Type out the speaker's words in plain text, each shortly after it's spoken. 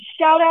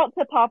shout out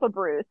to Papa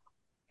Bruce.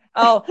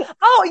 Yeah.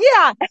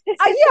 Yeah,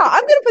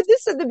 I'm gonna put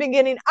this at the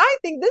beginning. I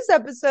think this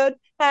episode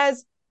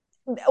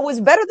was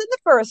better than the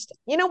first.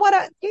 You know what?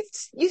 You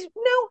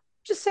know,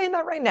 just saying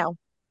that right now.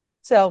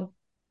 So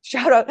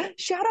shout out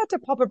to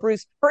Papa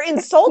Bruce for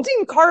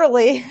insulting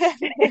Carly.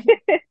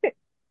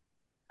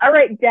 All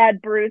right,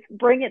 Dad Bruce,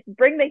 bring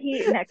the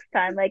heat next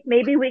time. Like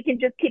maybe we can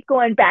just keep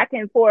going back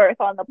and forth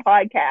on the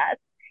podcast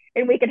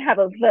and we can have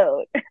a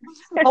vote.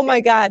 Oh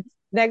my God.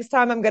 Next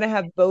time I'm gonna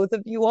have both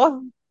of you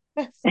on.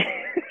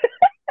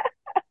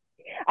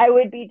 I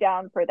would be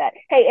down for that.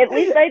 Hey, at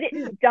least I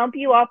didn't dump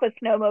you off a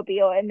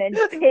snowmobile and then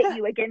hit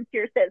you against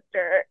your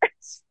sister.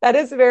 That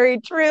is very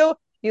true.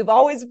 You've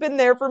always been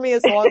there for me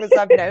as long as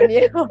I've known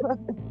you.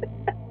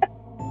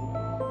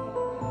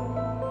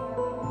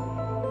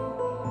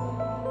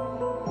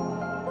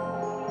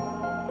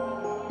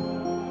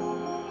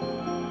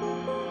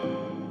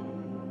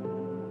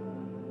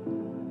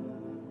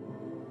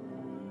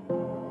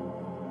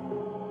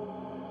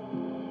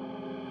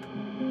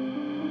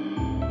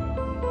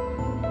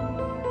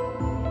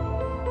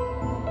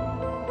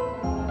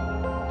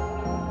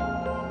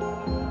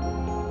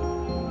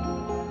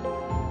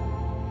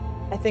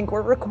 I think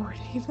we're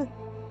recording.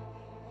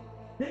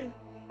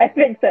 I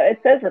think so. It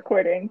says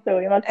recording, so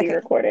we must be Okay.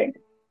 recording.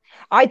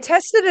 I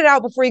tested it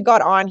out before you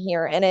got on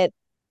here and it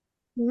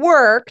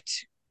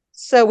worked.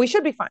 So we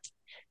should be fine.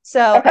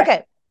 So, Okay.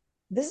 okay.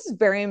 This is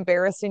very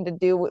embarrassing to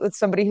do with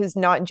somebody who's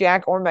not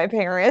Jack or my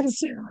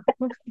parents.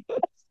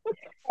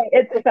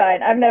 It's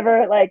fine. I've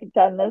never like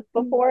done this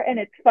before, and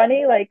it's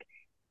funny. Like,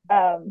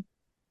 um,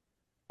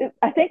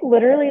 I think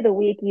literally the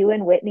week you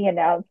and Whitney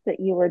announced that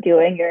you were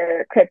doing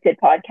your cryptid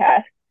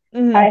podcast, I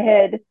Mhm.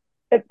 had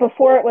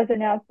before it was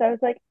announced, I was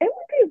like, it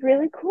would be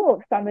really cool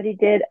if somebody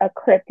did a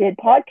cryptid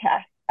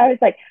podcast. I was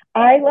like,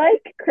 I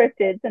like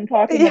cryptids and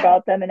talking Yeah.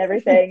 about them and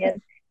everything,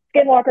 and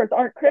skinwalkers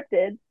aren't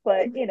cryptids,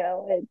 but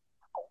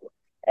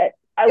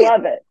I We,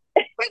 love it.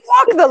 we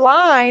walk the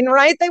line,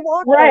 right? They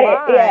walk the Right?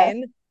 Yeah.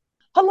 line.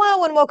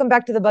 Hello and welcome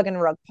back to the Bug and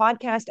Rug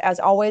podcast. As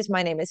always,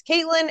 my name is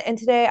Caitlin, and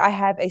today I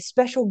have a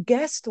special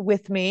guest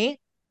with me.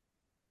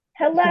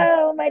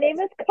 Hello, my name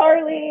is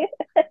Carly.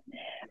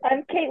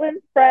 I'm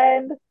Caitlin's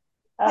friend.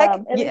 Heck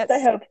At least I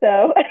yes, hope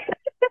so.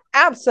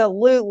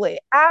 absolutely.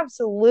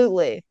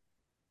 Absolutely.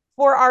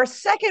 For our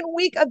second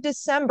week of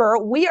December,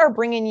 we are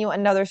bringing you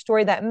another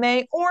story that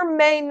may or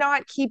may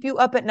not keep you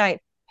up at night.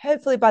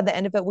 Hopefully, by the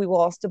end of it, we will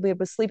all still be able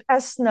to sleep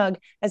as snug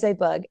as a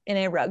bug in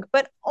a rug,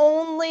 but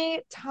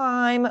only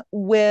time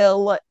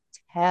will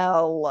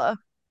tell.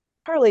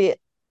 Carly,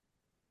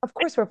 of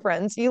course, we're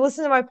friends. You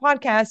listen to my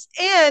podcast,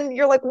 and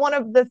you're like one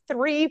of the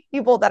three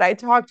people that I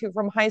talked to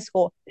from high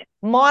school.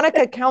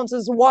 Monica counts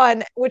as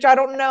one, which I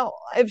don't know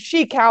if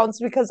she counts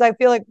because I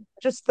feel like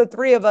just the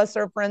three of us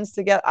are friends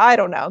together. I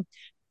don't know.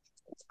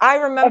 I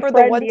A remember the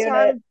friend one unit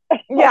time, of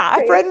yeah, a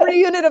three. friend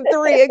reunion of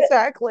three,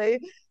 exactly.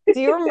 Do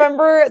you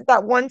remember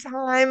that one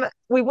time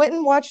we went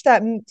and watched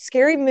that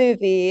scary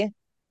movie?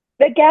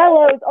 The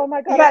gallows. Oh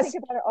my God, I think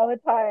Yes. about it all the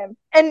time.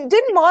 And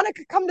didn't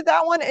Monica come to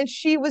that one and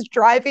she was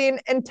driving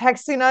and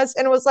texting us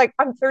and it was like,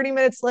 I'm 30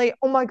 minutes late.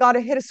 Oh my God,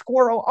 I hit a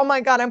squirrel. Oh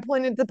my God, I'm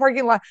pulling into the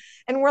parking lot.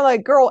 And we're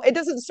like, girl, it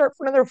doesn't start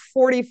for another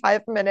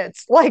 45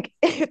 minutes. Like,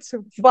 it's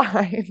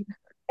fine.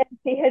 And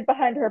she hid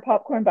behind her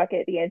popcorn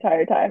bucket the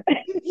entire time.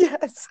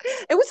 Yes,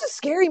 it was a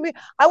scary movie.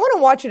 I want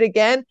to watch it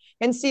again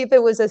and see if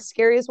it was as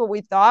scary as what we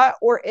thought,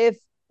 or if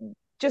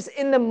just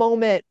in the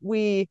moment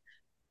we.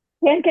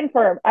 Can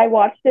confirm. I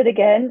watched it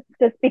again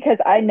just because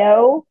I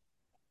know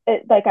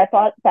it. Like I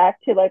thought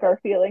back to like our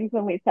feelings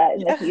when we sat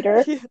in the Yeah,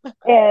 theater, yeah.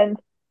 and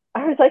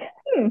I was like,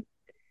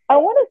 I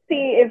want to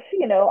see if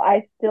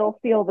I still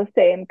feel the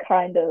same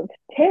kind of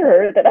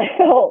terror that I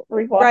felt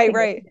Right, rewatching it.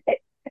 right.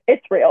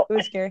 It's real. It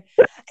was scary.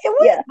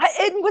 Yeah.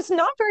 It was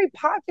not very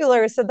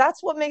popular, so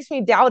that's what makes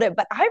me doubt it.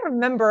 But I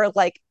remember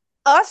like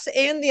us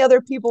and the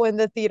other people in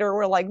the theater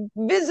were like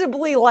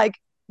visibly like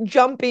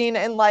jumping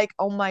and like,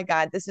 oh my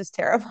God, this is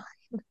terrifying.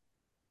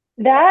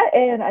 That,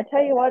 and I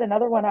tell you what,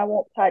 another one I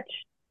won't touch.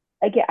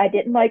 Again, I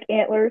didn't like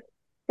Antlers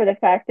for the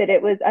fact that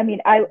it was. I mean,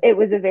 I it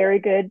was a very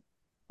good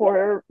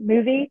horror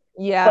movie,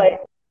 Yeah.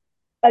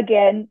 but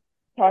again,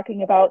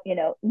 talking about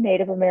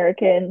Native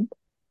American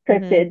Hmm.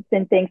 cryptids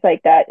and things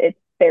like that, it's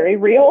very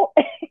real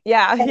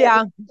Yeah, and it was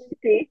yeah.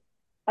 creepy.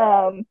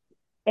 Um,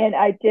 and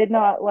I did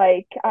not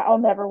like. I'll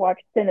never watch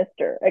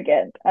Sinister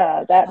again.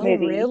 That Oh,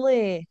 movie.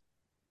 really?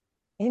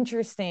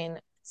 Interesting.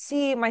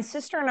 See, my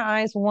sister and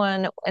I's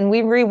one, and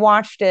we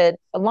rewatched it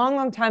a long,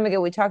 long time ago.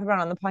 We talked about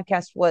it on the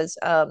podcast was,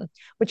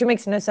 which it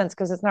makes no sense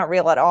because it's not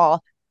real at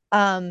all.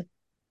 Um,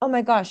 oh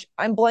my gosh,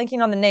 I'm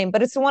blanking on the name,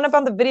 but it's the one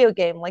about the video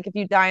game. Like if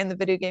you die in the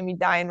video game, you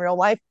die in real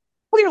life.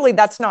 Clearly,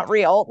 that's not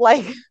real.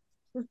 Like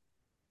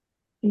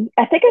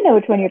I think I know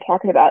which one you're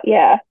talking about.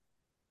 Yeah.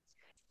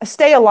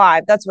 Stay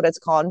Alive, that's what it's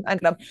called. I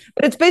don't know,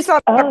 but it's based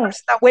on a Oh,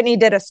 person that Whitney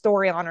did a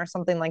story on or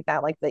something like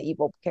that, like the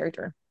evil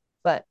character.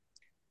 But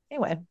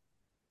anyway,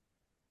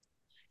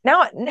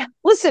 now,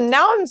 listen,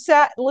 now I'm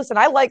sad. Listen,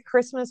 I like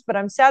Christmas, but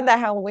I'm sad that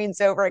Halloween's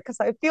over because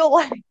I feel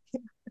like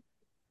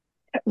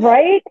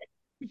right.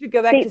 We should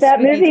go back See, to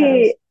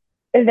squeaky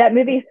times. that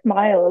movie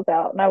Smile is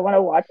out, and I want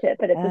to watch it,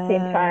 but at the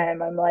same Uh,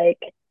 time, I'm like,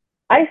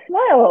 I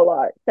smile a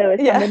lot, so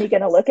is yeah. somebody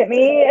gonna look at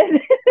me?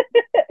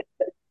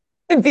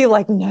 And be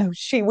like, no,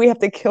 we have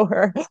to kill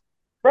her. Oh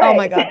my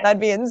Right. God,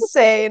 that'd be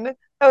insane.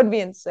 That would be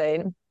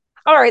insane.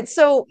 All right.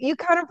 So you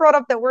kind of brought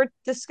up that we're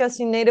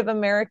discussing Native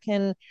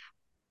American.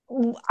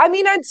 I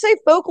mean, I'd say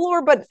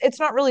folklore, but it's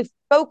not really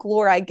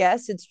folklore, I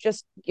guess. It's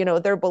just,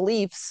 their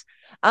beliefs.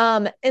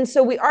 And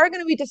so we are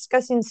going to be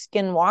discussing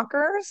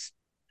skinwalkers.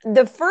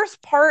 The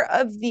first part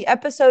of the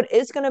episode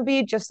is going to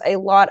be just a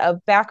lot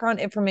of background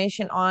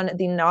information on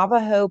the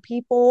Navajo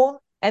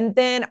people. And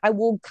then I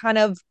will kind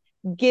of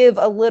give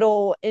a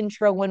little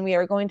intro when we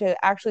are going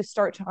to actually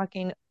start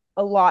talking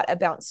a lot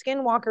about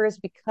skinwalkers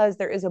because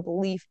there is a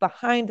belief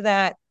behind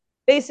that.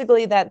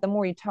 Basically, that the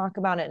more you talk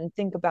about it and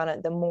think about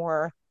it, the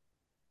more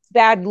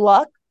bad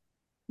luck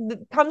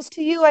that comes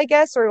to you, I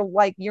guess, or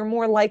like you're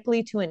more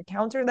likely to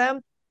encounter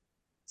them.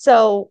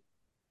 So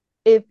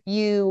if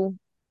you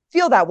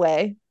feel that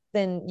way,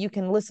 then you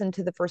can listen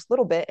to the first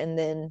little bit and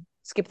then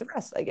skip the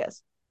rest, I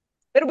guess.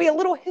 It'll be a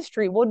little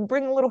history. We'll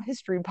bring a little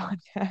history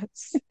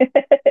podcast.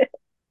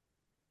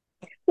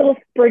 Little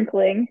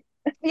sprinkling.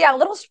 Yeah, a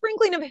little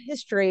sprinkling of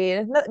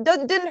history.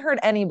 Didn't hurt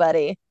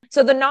anybody.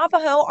 So the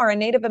Navajo are a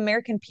Native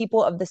American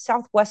people of the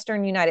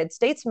southwestern United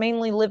States,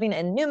 mainly living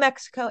in New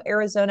Mexico,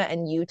 Arizona,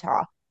 and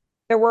Utah.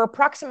 There were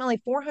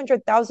approximately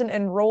 400,000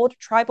 enrolled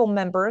tribal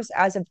members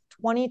as of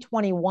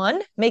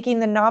 2021, making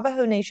the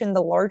Navajo Nation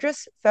the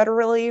largest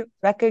federally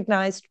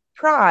recognized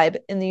tribe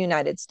in the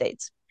United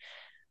States.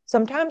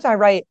 Sometimes I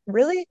write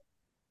really,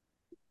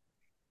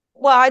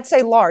 well, I'd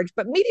say large,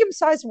 but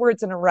medium-sized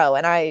words in a row,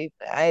 and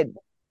it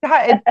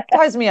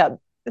ties me up.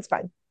 It's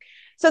fine.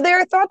 So they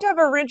are thought to have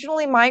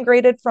originally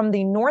migrated from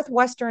the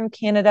northwestern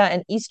Canada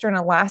and eastern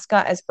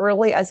Alaska as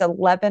early as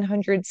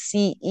 1100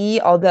 CE,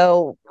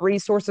 although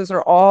resources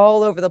are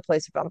all over the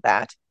place about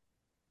that.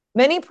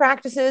 Many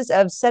practices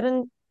of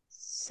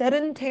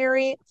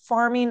sedentary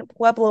farming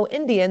Pueblo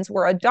Indians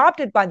were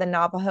adopted by the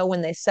Navajo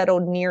when they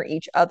settled near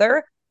each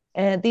other.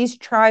 And these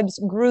tribes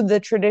grew the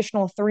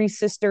traditional three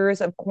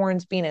sisters of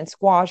corns, bean, and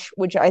squash,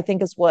 which I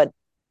think is what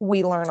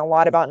we learn a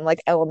lot about in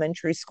like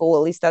elementary school.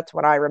 At least that's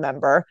what I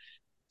remember.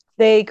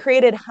 They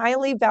created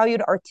highly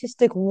valued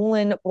artistic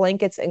woolen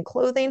blankets and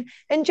clothing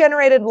and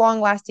generated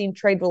long lasting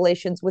trade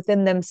relations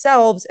within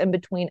themselves and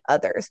between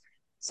others.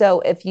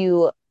 So, if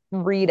you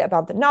read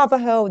about the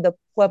Navajo, the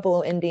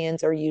Pueblo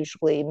Indians are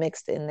usually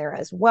mixed in there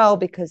as well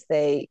because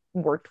they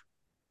worked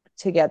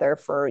together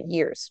for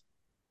years.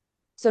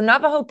 So,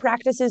 Navajo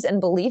practices and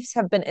beliefs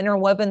have been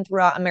interwoven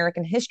throughout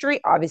American history.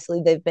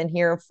 Obviously, they've been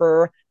here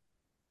for,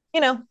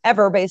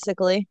 ever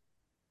basically.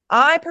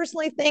 I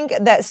personally think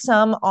that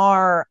some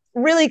are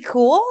really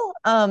cool.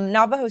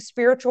 Navajo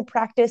spiritual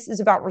practice is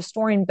about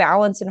restoring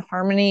balance and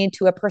harmony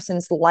to a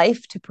person's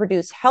life to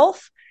produce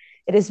health.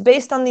 It is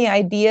based on the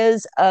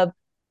ideas of,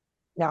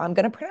 now I'm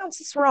going to pronounce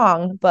this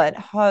wrong, but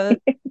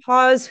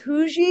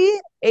Hozhooji,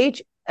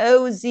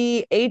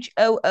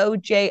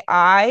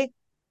 Hozhooji.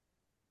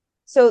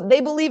 So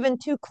they believe in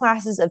two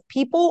classes of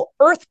people,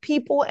 earth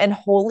people and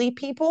holy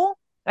people.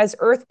 As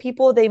earth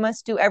people, they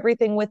must do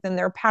everything within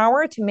their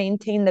power to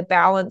maintain the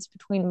balance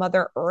between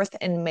Mother Earth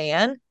and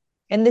man.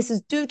 And this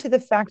is due to the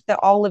fact that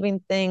all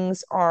living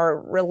things are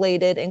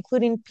related,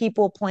 including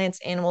people, plants,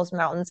 animals,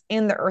 mountains,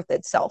 and the earth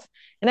itself.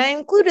 And I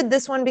included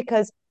this one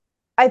because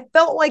I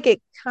felt like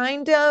it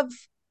kind of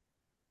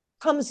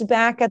comes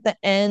back at the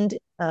end.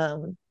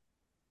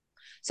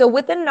 So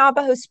within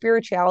Navajo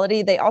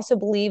spirituality, they also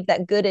believe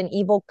that good and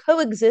evil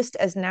coexist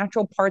as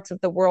natural parts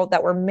of the world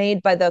that were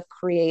made by the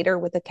creator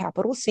with a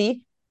capital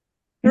C.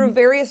 Through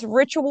various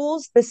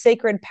rituals, the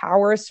sacred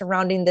powers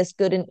surrounding this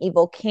good and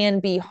evil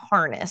can be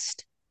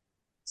harnessed.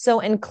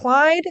 So in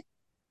Clyde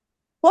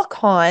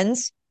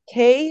Kluckhohn's,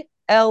 Kluckhon,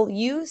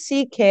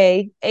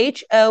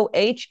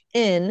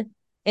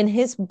 in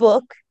his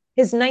book,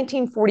 his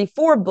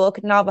 1944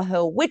 book,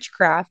 Navajo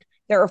Witchcraft,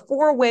 there are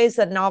 4 ways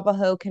that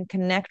Navajo can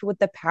connect with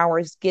the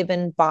powers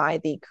given by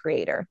the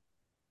creator.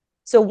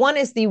 So one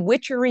is the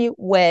witchery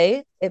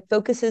way. It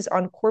focuses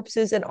on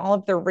corpses and all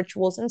of their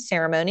rituals and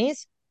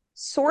ceremonies.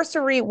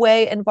 Sorcery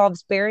way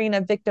involves burying a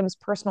victim's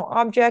personal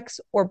objects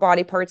or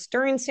body parts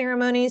during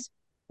ceremonies.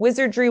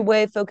 Wizardry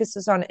way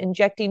focuses on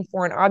injecting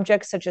foreign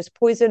objects such as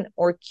poison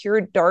or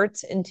cured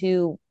darts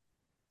into,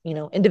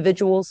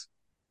 individuals.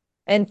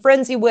 And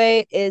frenzy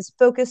way is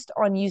focused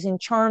on using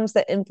charms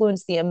that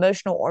influence the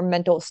emotional or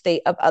mental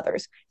state of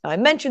others. Now, I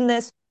mentioned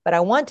this, but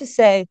I want to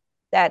say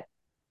that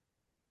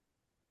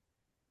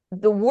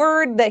the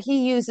word that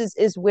he uses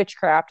is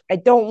witchcraft. I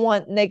don't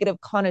want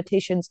negative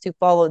connotations to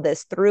follow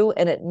this through,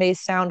 and it may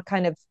sound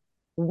kind of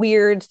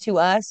weird to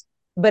us,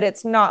 but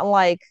it's not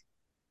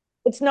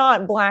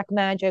black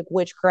magic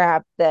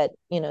witchcraft that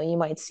you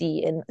might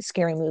see in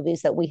scary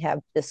movies that we have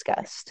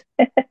discussed.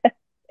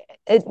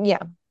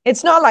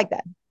 It's not like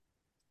that.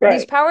 Right.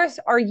 These powers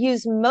are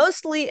used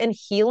mostly in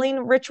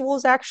healing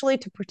rituals, actually,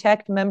 to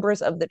protect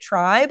members of the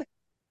tribe.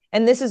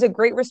 And this is a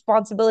great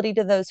responsibility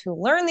to those who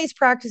learn these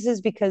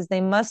practices because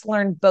they must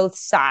learn both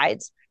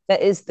sides.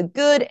 That is the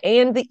good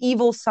and the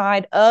evil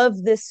side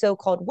of this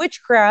so-called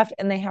witchcraft,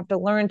 and they have to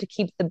learn to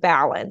keep the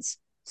balance.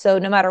 So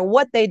no matter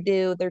what they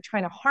do, they're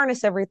trying to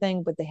harness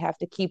everything, but they have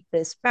to keep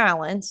this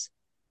balance.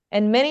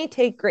 And many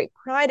take great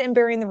pride in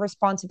bearing the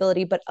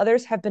responsibility, but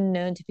others have been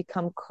known to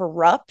become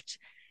corrupt.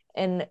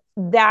 And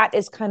that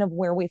is kind of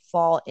where we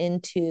fall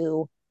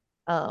into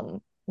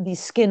the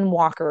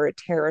skinwalker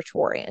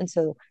territory. And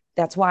so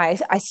that's why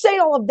I say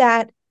all of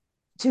that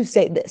to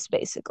say this,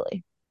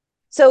 basically.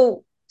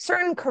 So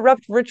certain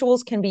corrupt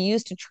rituals can be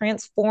used to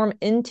transform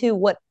into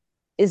what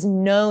is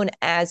known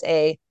as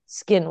a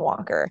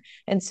skinwalker.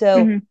 And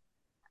so Mm-hmm.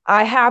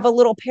 I have a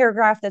little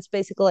paragraph that's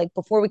basically like,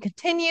 before we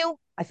continue,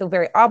 I feel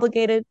very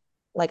obligated,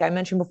 like I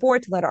mentioned before,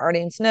 to let our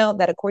audience know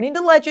that according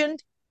to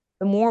legend,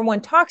 the more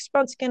one talks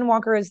about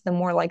skinwalkers, the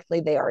more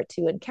likely they are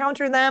to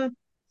encounter them.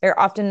 They're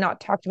often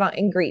not talked about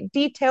in great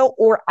detail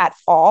or at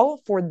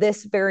all for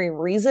this very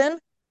reason.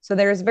 So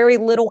there's very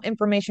little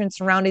information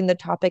surrounding the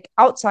topic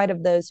outside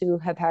of those who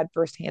have had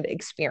firsthand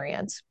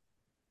experience.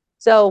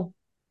 So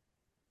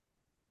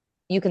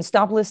you can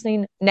stop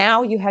listening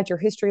now. You had your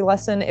history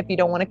lesson if you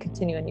don't want to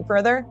continue any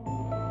further.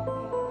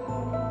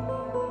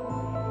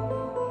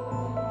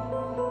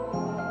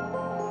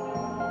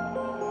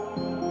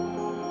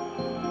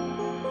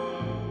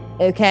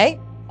 Okay.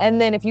 And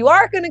then if you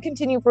are going to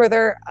continue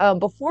further,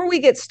 before we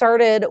get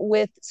started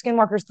with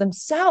skinwalkers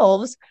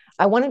themselves,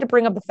 I wanted to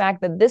bring up the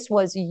fact that this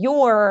was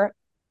your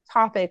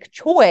topic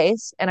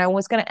choice. And I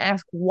was going to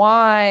ask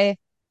why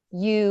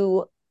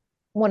you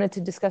wanted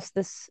to discuss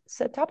this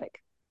said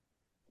topic.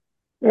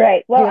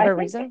 Right. Do Well, you have I a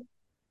think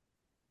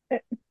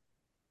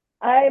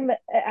reason?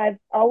 I've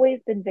always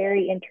been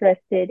very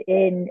interested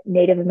in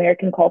Native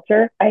American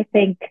culture. I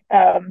think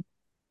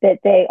that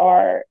they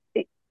are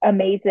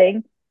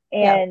amazing,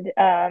 Yeah.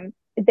 and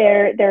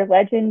their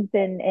legends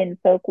and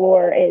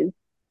folklore is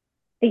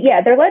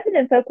their legend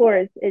and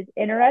folklore is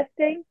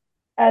interesting,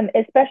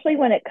 especially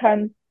when it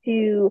comes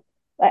to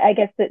I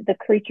guess the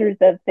creatures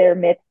of their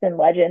myths and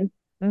legends,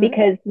 Mm-hmm.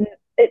 because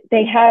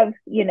they have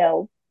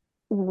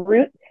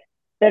roots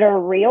that are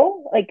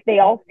real. Like they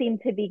all seem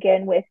to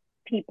begin with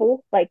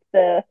people, like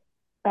the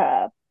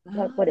Oh,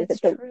 what is that's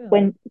it, the true.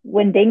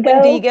 Wendigo,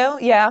 Wendigo.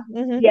 Yeah.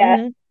 Mm-hmm, yeah,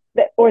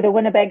 mm-hmm. or the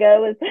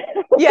Winnebago is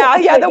Yeah.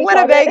 Yeah. what The you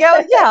called it.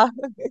 Winnebago. Yeah.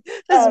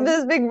 um,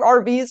 This big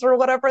RVs or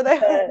whatever they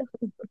the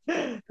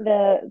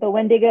are. the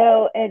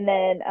Wendigo, and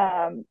then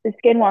the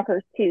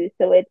Skinwalkers too.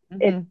 So it's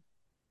Mm-hmm.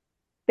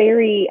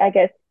 very, I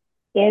guess,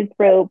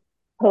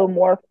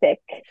 anthropomorphic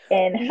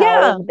in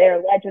Yeah. how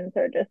their legends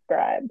are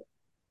described.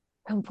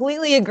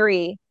 Completely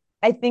agree.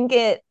 I think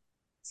it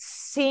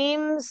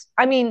seems,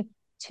 I mean,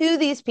 to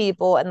these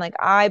people, and like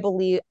I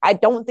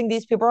don't think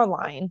these people are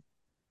lying.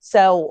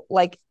 So,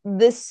 like,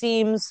 this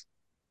seems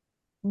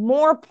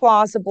more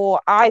plausible,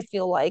 I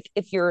feel like,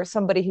 if you're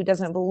somebody who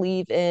doesn't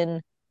believe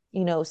in,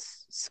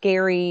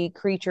 scary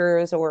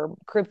creatures or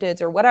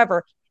cryptids or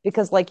whatever,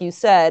 because, like you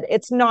said,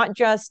 it's not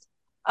just,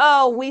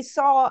 oh, we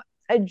saw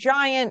a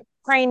giant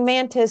praying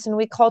mantis and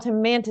we called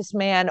him Mantis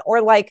Man,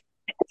 or like,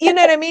 you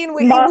know what I mean?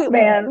 We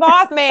Mothman.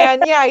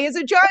 Mothman, yeah, he's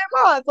a giant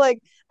moth. Like,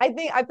 I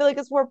feel like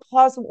it's more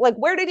plausible. Like,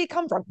 where did he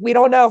come from? We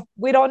don't know.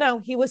 We don't know.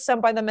 He was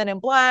sent by the Men in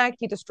Black.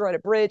 He destroyed a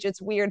bridge.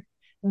 It's weird.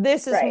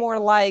 This is Right. more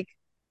like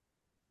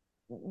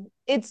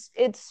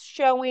it's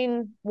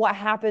showing what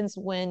happens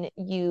when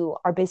you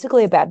are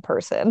basically a bad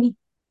person.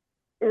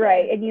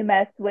 Right. And you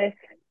mess with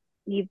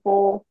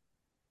evil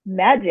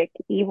magic,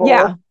 Yeah.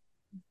 evil,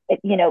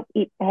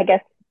 I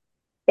guess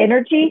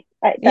energy.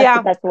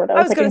 Yeah. That's the word I I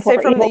was was going looking to say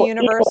for. from the Evil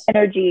universe.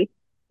 energy.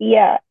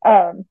 Yeah.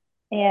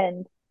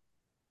 And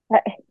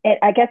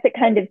I guess it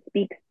kind of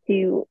speaks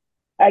to,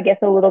 I guess,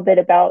 a little bit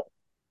about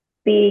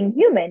being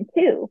human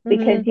too,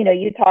 because Mm-hmm.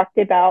 you talked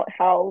about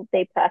how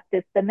they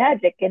practice the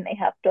magic and they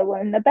have to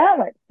learn the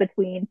balance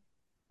between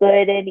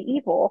good and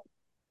evil.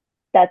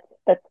 That's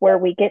where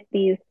we get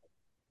these,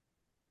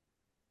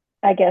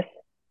 I guess,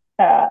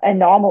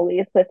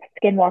 anomalies with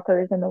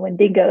skinwalkers and the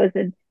Wendigos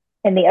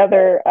and the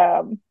other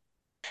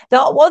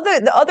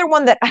The other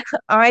one that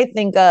I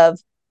think of,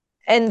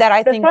 and that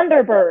I the think,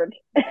 Thunderbird.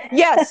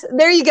 yes,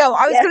 there you go.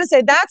 I was Yeah. going to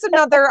say that's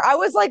another. I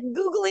was like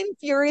Googling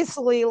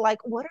furiously, like,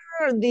 what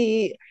are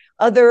the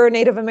other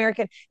Native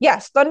American?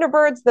 Yes,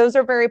 Thunderbirds, those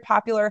are very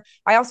popular.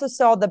 I also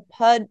saw the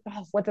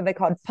what are they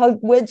called?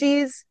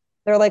 Pugwidgies.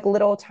 They're like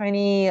little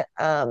tiny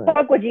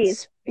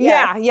Pugwagees.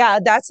 Yeah. yeah, yeah,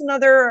 that's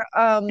another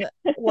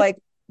like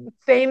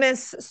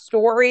famous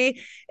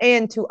story.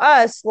 And to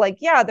us, like,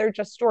 yeah, they're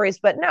just stories,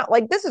 but no,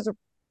 like this is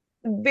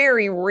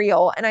very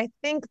real. And I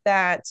think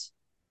that,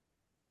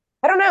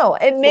 I don't know,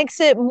 it makes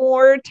it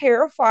more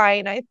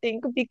terrifying, I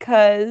think,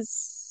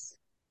 because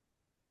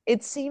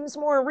it seems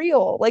more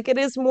real. Like it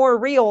is more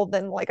real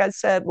than, like I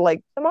said,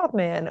 like the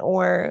Mothman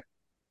or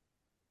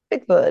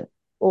Bigfoot,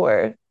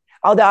 or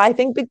although I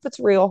think Bigfoot's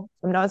real.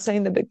 I'm not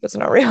saying that Bigfoot's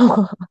not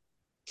real.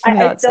 I'm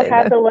I not still saying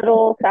have that. the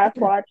little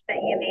Sasquatch that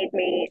you made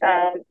me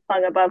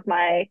hung above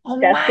my Oh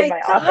desk in my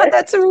my God, office.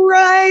 that's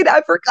right.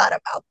 I forgot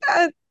about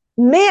that.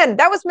 Man,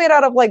 that was made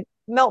out of like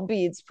melt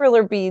beads,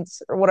 Priller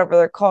beads, or whatever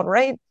they're called,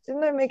 right?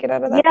 Didn't I make it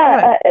out of that? I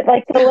Yeah, don't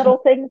like the little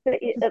things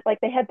that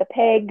like they had the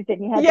pegs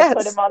and you had to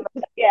put Yes. them on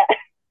the, yeah.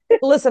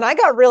 Listen, I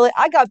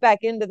got back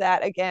into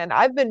that again.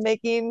 I've been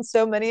making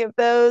so many of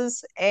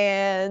those,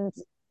 and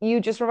you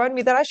just reminded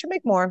me that I should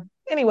make more.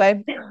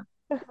 Anyway,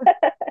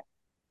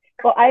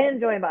 Well, I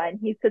enjoy mine.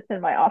 He sits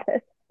in my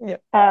office. yeah.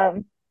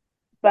 Um,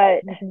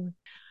 but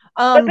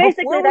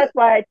basically Before we, that's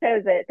why I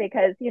chose it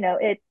because,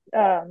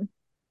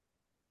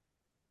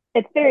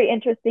 it's very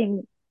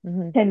interesting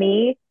Mhm. to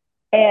me,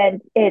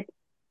 and it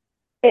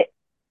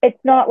it's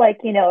not like,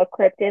 a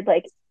cryptid,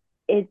 like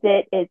is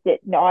it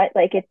not,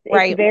 like it's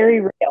Right.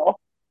 very real,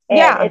 and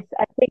Yeah.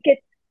 I think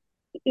it's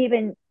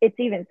even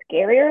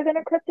scarier than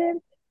a cryptid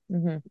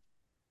Hmm.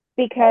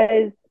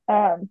 because,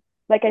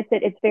 like I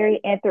said, it's very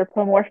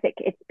anthropomorphic.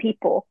 It's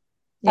people,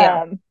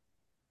 Yeah. um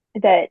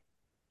that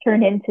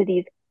turn into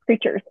these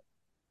creatures.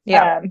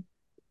 Yeah. um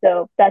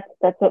so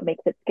that's what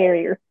makes it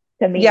scarier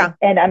to me, Yeah.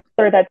 and I'm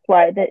sure that's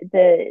why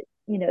the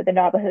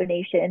Navajo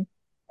Nation,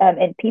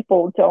 and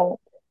people don't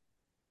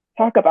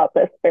talk about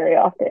this very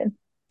often.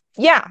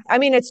 Yeah. I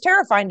mean, it's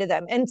terrifying to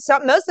them. And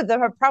some most of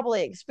them have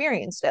probably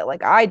experienced it.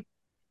 Like I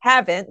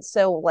haven't.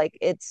 So like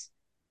it's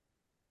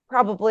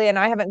probably, and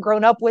I haven't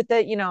grown up with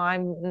it,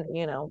 I'm,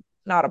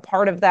 not a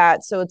part of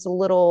that. So it's a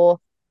little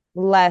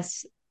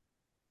less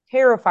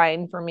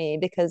terrifying for me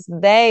because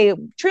they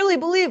truly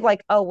believe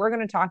like, oh, we're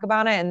going to talk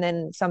about it and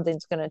then something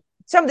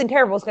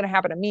terrible is going to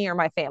happen to me or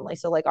my family.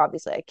 So like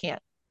obviously I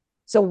can't.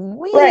 So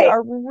we Right,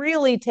 are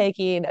really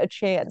taking a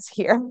chance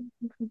here.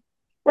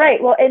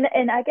 right. Well,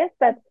 and I guess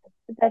that's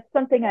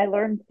something I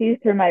learned too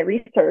through my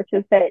research,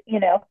 is that,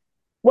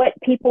 what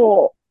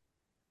people,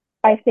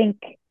 I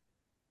think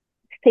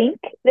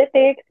that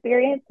they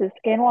experience as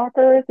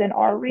skinwalkers in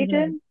our Mhm.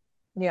 region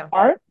Yeah.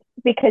 aren't,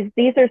 because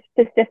these are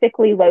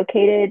specifically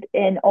located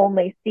and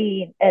only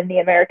seen in the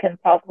American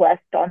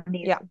Southwest on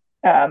these,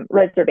 Yeah.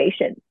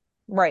 reservations.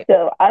 Right.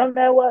 So I don't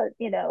know what,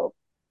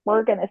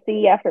 we're going to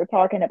see after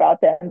talking about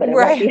them, but it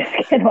won't Right. be a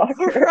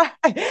skinwalker. Right.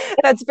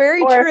 That's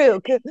very Or,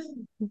 true.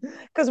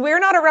 Because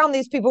we're not around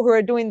these people who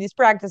are doing these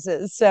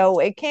practices. So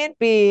it can't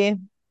be,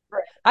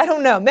 I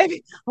don't know.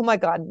 Maybe, oh my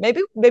God,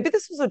 maybe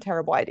this was a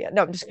terrible idea.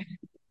 No, I'm just kidding.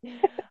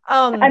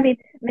 I Um, mean,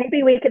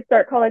 maybe we could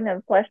start calling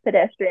them flesh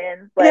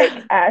pedestrians like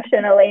yeah, Ash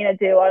and Elena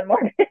do on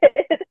Morbid.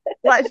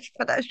 flesh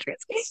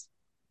pedestrians.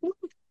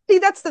 See,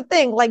 that's the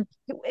thing. Like,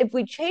 if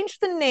we change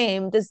the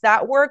name, does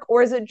that work?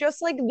 Or is it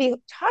just like the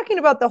talking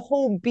about the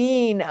whole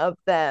being of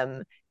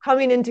them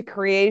coming into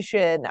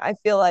creation? I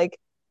feel like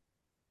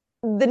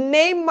the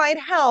name might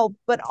help,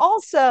 but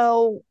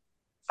also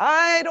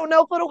I don't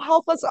know if it'll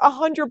help us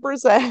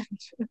 100%.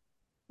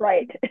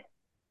 Right.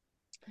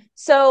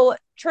 So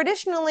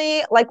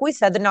traditionally, like we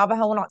said, the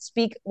Navajo will not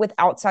speak with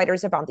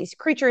outsiders about these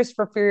creatures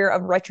for fear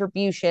of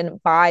retribution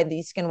by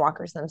the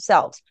skinwalkers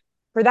themselves.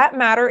 For that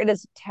matter, it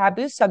is a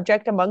taboo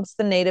subject amongst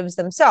the natives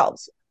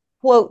themselves.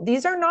 Quote,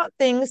 these are not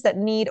things that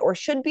need or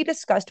should be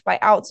discussed by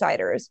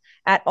outsiders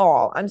at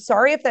all. I'm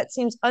sorry if that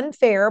seems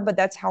unfair, but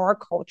that's how our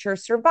culture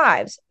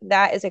survives.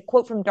 That is a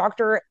quote from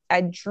Dr.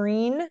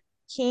 Adrene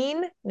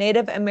Keene,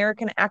 Native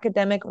American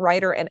academic,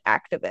 writer, and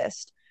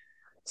activist.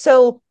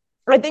 So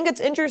I think it's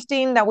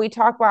interesting that we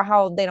talk about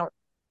how they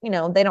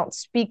don't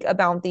speak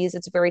about these.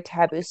 It's a very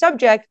taboo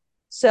subject.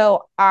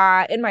 So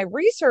in my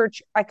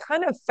research, I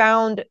kind of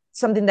found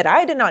something that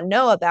I did not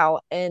know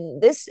about.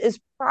 And this is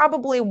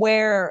probably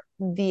where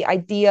the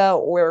idea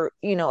of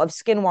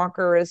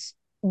skinwalkers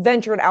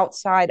ventured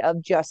outside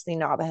of just the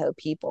Navajo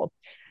people.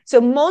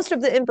 So most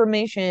of the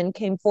information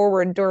came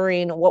forward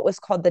during what was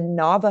called the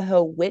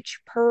Navajo Witch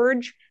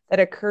Purge that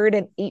occurred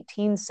in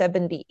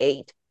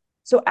 1878.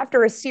 So,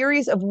 after a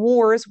series of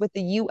wars with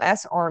the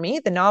U.S. Army,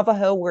 the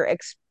Navajo were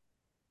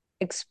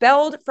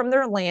expelled from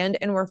their land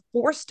and were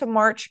forced to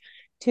march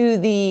to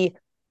the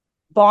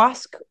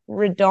Bosque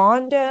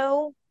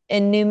Redondo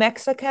in New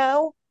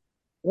Mexico.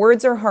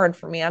 Words are hard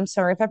for me. I'm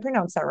sorry if I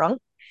pronounced that wrong.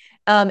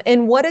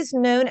 In what is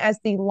known as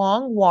the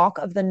Long Walk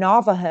of the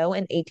Navajo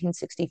in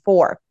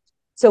 1864.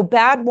 So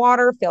bad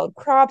water, failed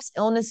crops,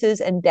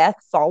 illnesses, and death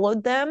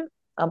followed them.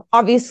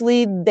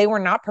 Obviously, they were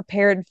not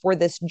prepared for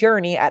this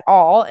journey at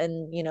all,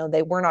 and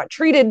they were not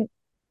treated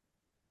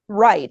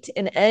right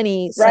in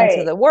any sense of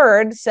Right. the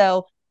word.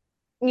 So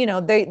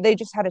they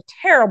just had a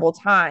terrible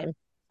time.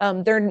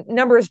 Their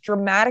numbers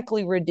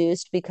dramatically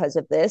reduced because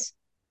of this.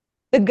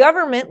 The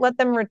government let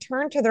them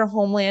return to their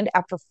homeland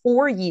after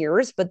 4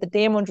 years, but the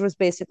damage was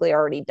basically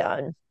already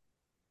done.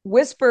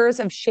 Whispers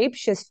of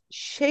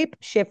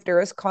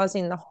shapeshifters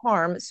causing the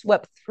harm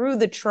swept through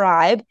the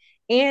tribe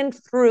and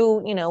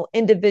through,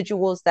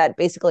 individuals that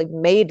basically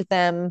made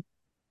them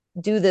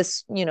do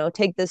this,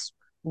 take this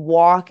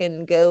walk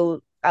and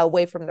go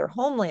away from their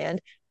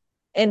homeland.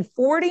 And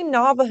 40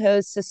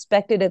 Navajos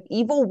suspected of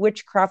evil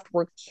witchcraft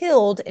were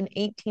killed in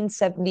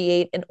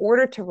 1878 in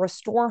order to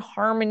restore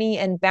harmony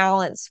and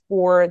balance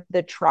for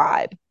the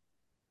tribe.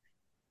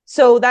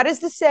 So that is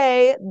to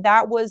say,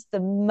 that was the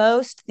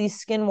most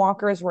these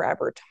skinwalkers were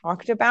ever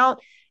talked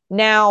about.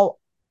 Now,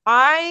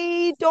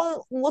 I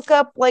don't look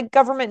up like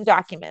government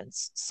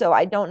documents, so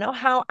I don't know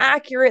how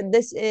accurate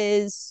this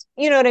is.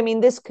 You know what I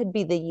mean? This could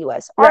be the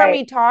US Right.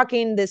 Army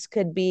talking, this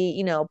could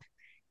be,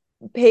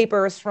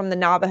 papers from the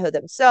Navajo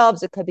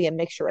themselves, it could be a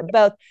mixture of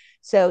both.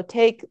 So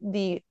take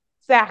the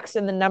facts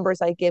and the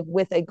numbers I give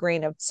with a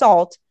grain of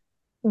salt,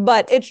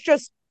 but it's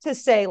just to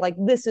say like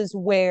this is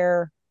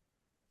where,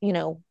 you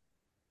know,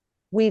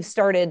 we've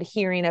started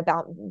hearing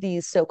about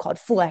these so-called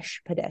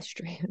flesh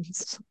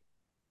pedestrians.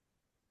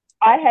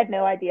 I had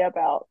no idea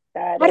about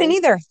that. I didn't And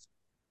either.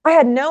 I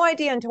had no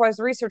idea until I was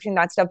researching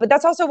that stuff. But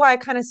that's also why I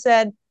kind of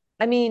said,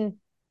 I mean,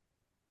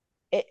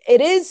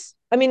 it is,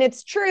 I mean,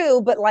 it's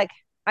true, but like,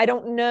 I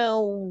don't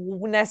know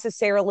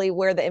necessarily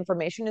where the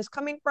information is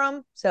coming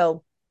from.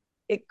 So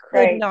it could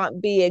right. not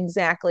be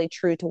exactly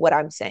true to what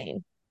I'm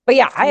saying. But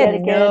yeah, I had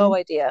Yet no again,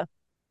 idea.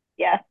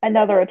 yeah,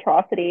 another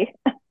atrocity.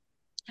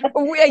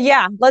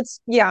 Yeah,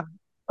 yeah,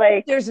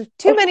 Like, there's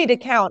too many to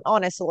count,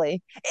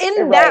 honestly.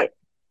 In that, right,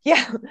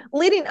 yeah,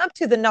 leading up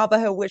to the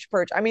Navajo witch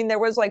purge, I mean, there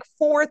was like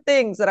four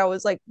things that I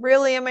was like,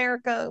 really,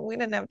 America? We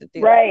didn't have to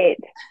do that. right,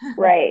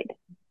 right.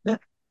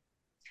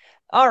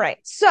 All right.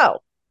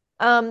 So,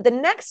 the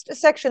next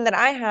section that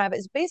I have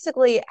is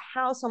basically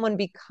how someone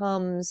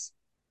becomes,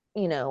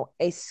 a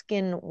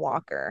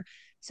skinwalker.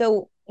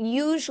 So,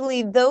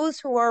 usually those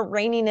who are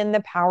reigning in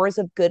the powers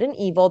of good and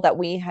evil that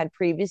we had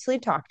previously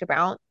talked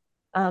about,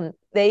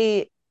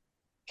 they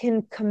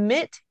can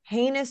commit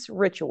heinous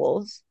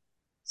rituals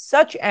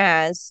such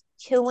as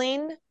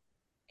killing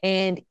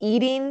and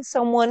eating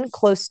someone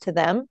close to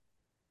them.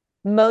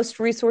 Most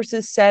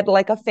resources said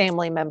like a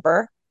family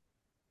member.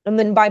 And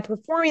then by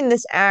performing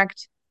this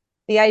act,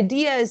 the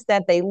idea is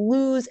that they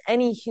lose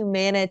any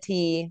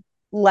humanity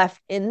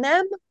left in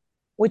them,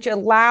 which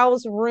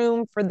allows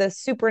room for the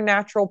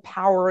supernatural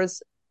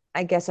powers,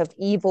 I guess, of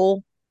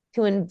evil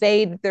to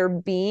invade their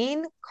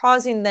being,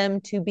 causing them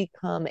to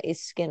become a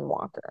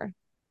skinwalker.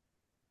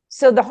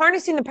 So the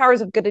harnessing the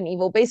powers of good and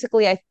evil,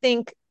 basically, I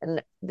think,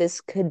 and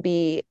this could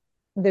be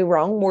the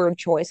wrong word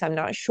choice, I'm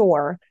not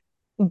sure,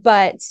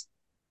 but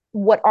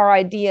what our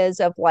ideas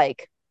of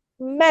like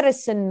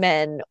medicine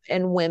men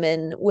and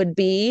women would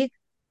be,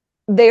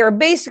 they are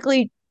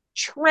basically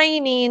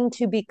training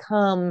to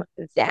become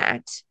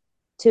that,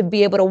 to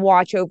be able to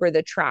watch over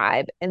the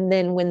tribe. And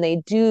then when they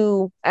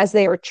do, as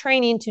they are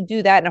training to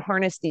do that and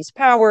harness these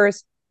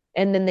powers,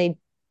 and then they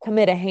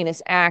commit a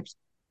heinous act,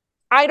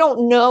 I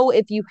don't know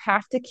if you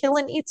have to kill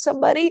and eat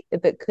somebody,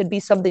 if it could be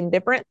something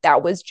different.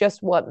 That was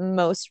just what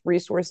most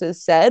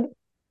resources said.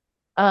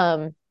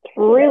 Um, It's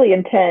really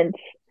intense.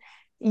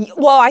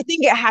 well, I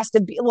think it has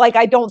to be like,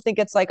 I don't think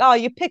it's like, oh,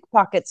 you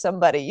pickpocket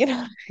somebody,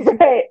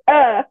 Right.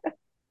 that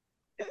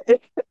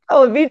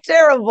would be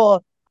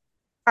terrible.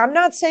 I'm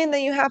not saying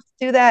that you have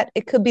to do that.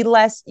 It could be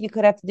less. You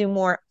could have to do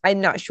more. I'm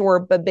not sure,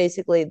 but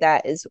basically,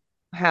 that is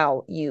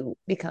how you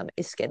become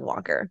a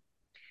skinwalker.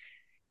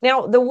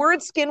 Now, the word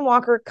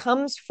skinwalker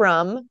comes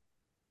from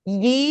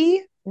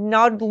Yi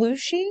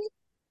Nadlushi,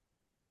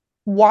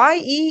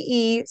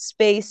 Yee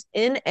space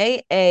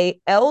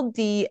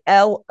Naaldlooshii.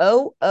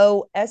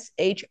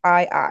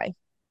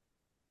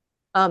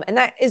 And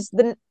that is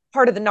the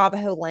part of the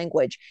Navajo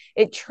language.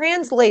 It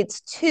translates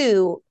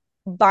to,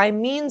 by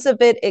means of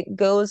it, it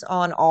goes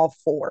on all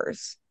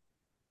fours.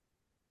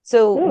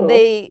 So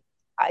Ooh,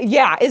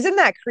 yeah, isn't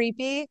that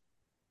creepy?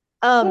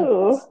 Um,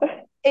 ooh.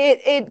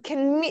 it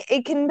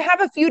can have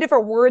a few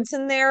different words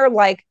in there,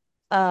 like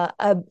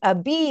a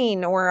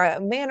being or a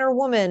man or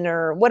woman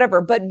or whatever.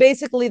 But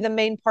basically, the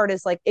main part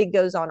is like it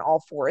goes on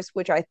all fours,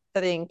 which I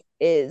think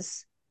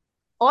is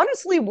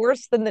honestly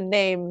worse than the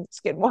name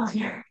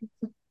Skinwalker.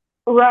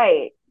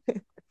 Right.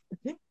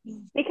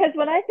 Because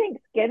when I think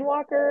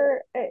Skinwalker,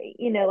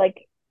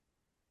 like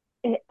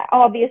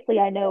obviously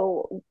I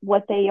know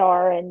what they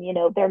are and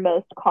their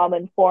most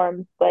common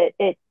forms, but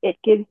it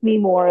gives me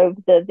more of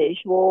the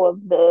visual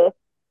of the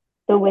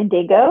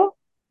Wendigo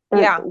or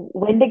Yeah,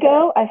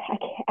 Wendigo.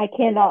 I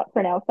cannot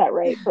pronounce that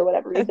right for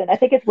whatever reason. I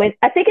think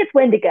it's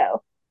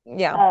Wendigo.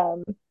 yeah,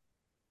 Um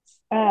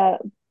uh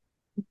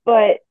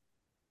but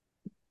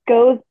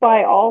goes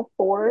by all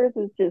fours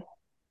is just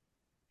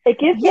it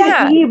gives me the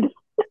yeah. heebs.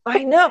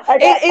 I know. I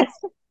got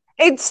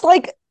It's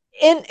like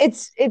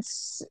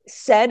it's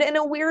said in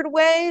a weird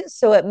way,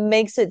 so it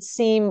makes it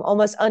seem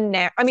almost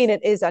unnatural. I mean,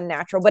 it is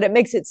unnatural, but it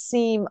makes it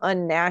seem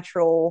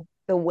unnatural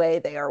the way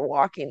they are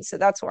walking. So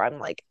that's where I'm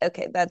like,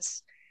 okay,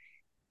 that's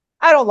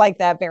I don't like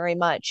that very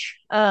much.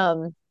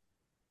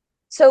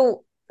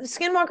 So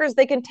skinwalkers,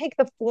 they can take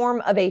the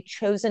form of a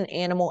chosen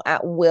animal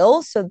at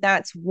will. So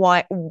that's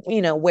why,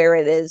 where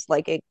it is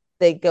like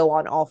they go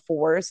on all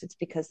fours. It's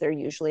because they're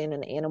usually in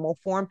an animal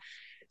form.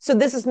 So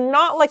this is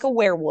not like a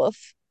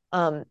werewolf.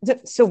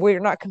 So we're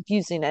not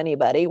confusing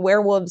anybody.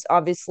 Werewolves,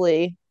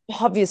 obviously,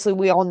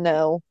 we all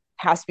know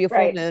has to be a full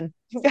right. moon.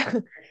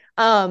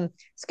 um,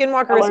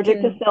 Skinwalkers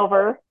Allergic to can,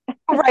 silver.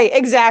 right,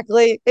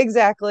 exactly.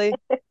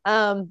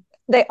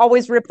 They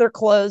always rip their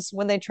clothes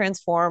when they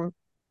transform.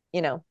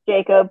 You know,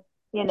 Jacob,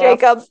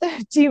 Jacob,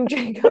 Team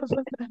Jacob.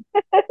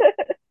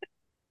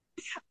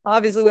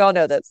 Obviously, we all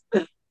know this.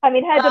 I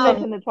mean, had to Um,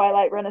 mention the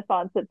Twilight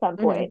Renaissance at some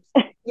mhm. point.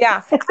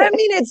 Yeah. I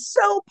mean, it's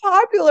so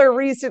popular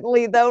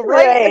recently though,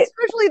 right? Right,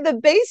 Especially the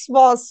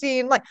baseball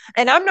scene. Like,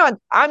 and I'm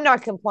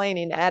not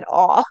complaining at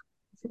all.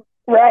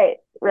 right,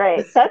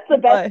 right. That's the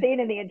best But scene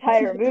in the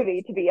entire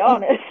movie, to be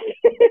honest.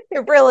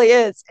 it really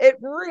is. It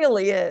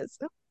really is.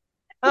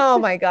 Oh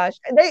my gosh.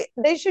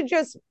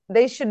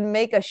 They should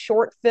make a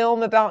short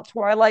film about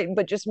Twilight,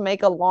 but just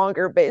make a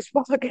longer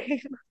baseball game.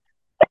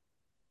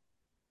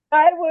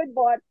 I would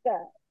watch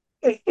that.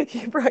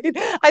 Right.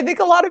 I think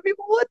a lot of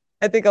people would.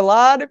 I think a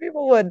lot of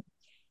people would.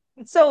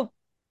 So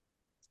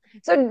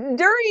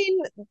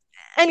during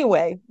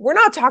anyway, we're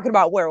not talking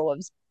about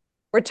werewolves.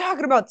 We're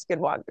talking about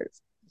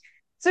skinwalkers.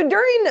 So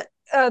during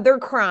their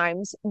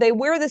crimes, they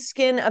wear the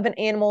skin of an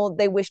animal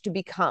they wish to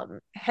become,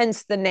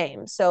 hence the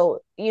name. So,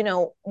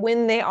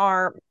 when they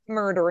are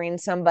murdering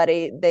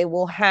somebody, they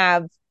will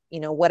have,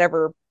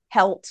 whatever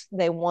pelt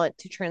they want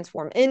to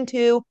transform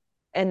into.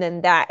 And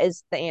then that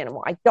is the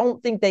animal. I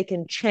don't think they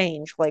can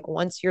change. Like,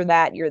 once you're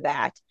that, you're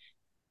that.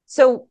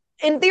 So,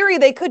 in theory,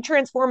 they could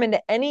transform into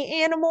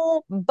any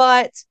animal,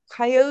 but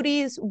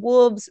coyotes,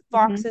 wolves, Hmm.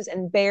 foxes,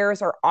 and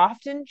bears are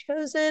often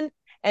chosen.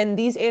 And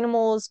these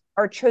animals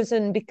are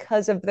chosen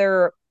because of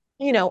their,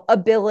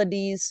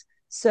 abilities.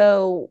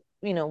 So,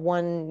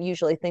 one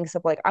usually thinks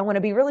of like, I want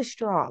to be really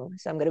strong,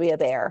 so I'm going to be a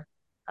bear.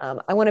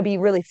 I want to be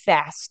really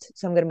fast,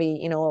 so I'm going to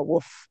be, a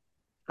wolf.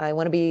 I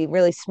want to be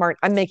really smart.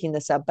 I'm making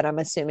this up, but I'm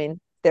assuming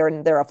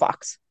they're a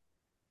fox.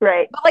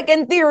 Right. But like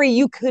in theory,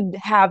 you could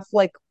have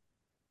like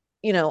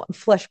a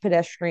flesh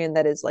pedestrian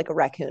that is like a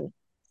raccoon.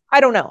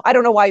 I don't know. I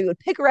don't know why you would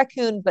pick a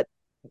raccoon, but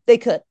they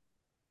could.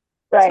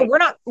 So Right.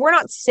 we're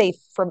not safe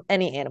from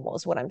any animal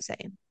is what I'm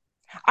saying.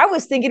 I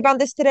was thinking about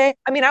this today.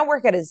 I mean, I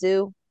work at a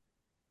zoo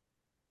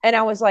and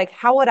I was like,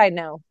 how would I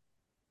know?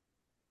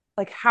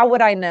 Like, how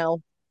would I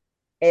know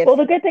if Well,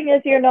 the good thing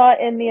is you're not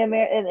in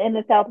in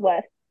the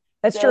Southwest,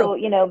 that's true?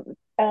 so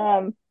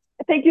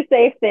I think you're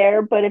safe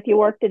there. But if you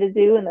worked at a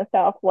zoo in the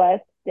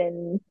Southwest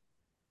and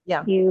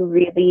Yeah. you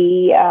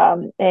really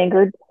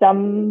angered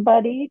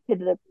somebody to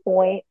the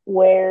point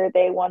where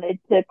they wanted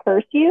to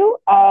curse you,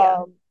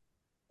 Yeah.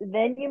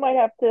 then you might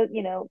have to,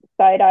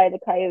 side eye the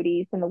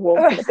coyotes and the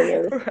wolves and the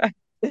bears. Right.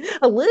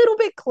 A little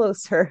bit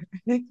closer.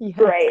 Yes.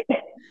 Right.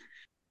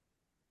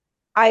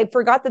 I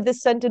forgot that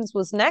this sentence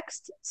was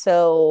next,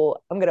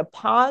 so I'm going to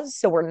pause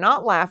so we're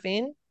not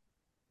laughing.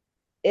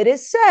 It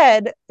is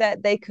said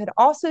that they could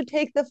also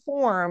take the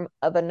form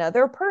of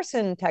another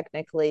person,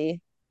 technically,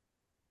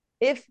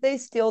 if they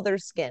steal their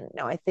skin.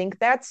 Now, I think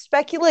that's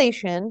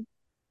speculation,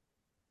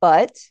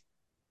 but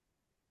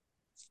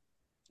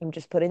I'm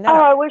just putting that Oh,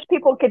 out I there. wish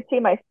people could see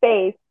my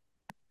face.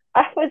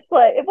 I was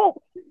like,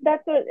 well,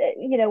 that's what,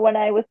 when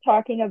I was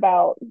talking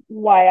about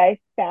why I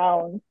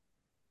found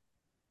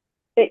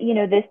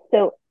it, this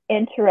so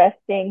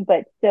interesting,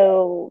 but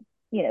so,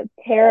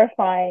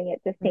 terrifying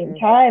at the same Mm-hmm.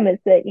 time is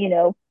that,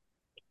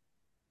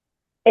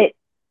 it,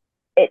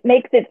 it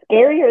makes it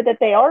scarier that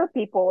they are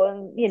people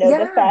and, the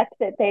Yeah. fact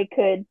that they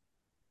could,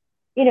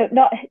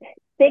 not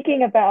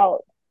thinking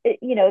about it,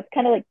 it's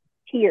kind of like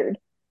tiered.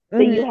 So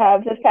you Mm-hmm.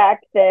 have the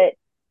fact that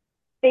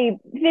they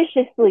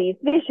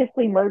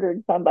viciously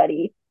murdered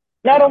somebody.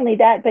 Not Yeah. only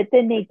that, but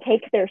then they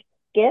take their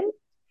skin.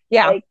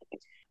 Yeah. Like,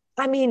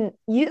 I mean,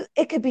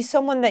 it could be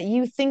someone that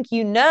you think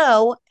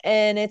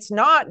and it's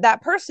not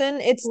that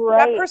person. It's that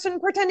right, person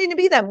pretending to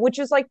be them, which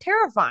is like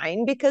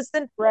terrifying because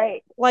then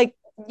right, like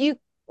you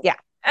yeah.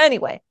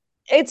 Anyway,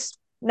 it's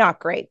not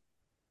great.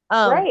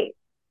 Um, right.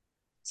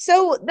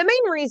 So the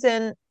main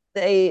reason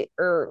they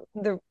or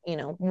the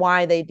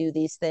why they do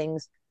these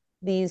things,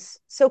 these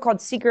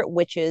so-called secret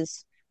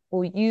witches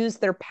will use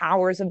their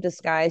powers of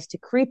disguise to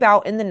creep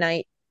out in the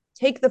night,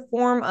 take the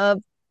form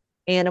of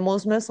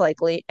animals most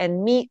likely,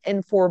 and meet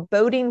in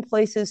foreboding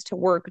places to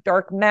work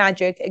dark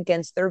magic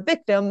against their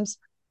victims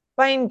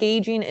by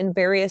engaging in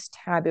various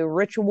taboo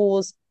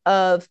rituals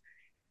of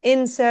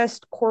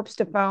incest, corpse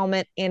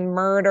defilement, and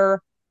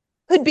murder.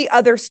 Could be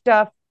other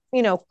stuff,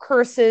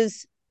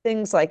 curses,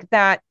 things like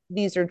that.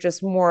 These are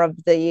just more of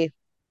the,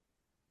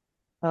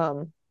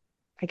 um,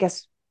 I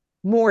guess,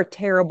 more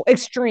terrible,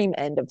 extreme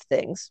end of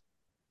things.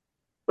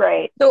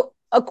 Right. So,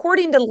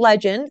 according to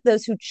legend,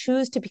 those who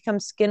choose to become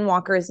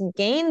skinwalkers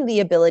gain the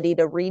ability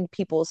to read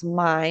people's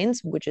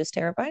minds, which is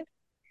terrifying,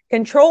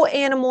 control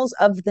animals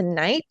of the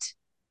night,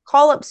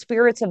 call up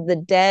spirits of the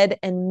dead,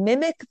 and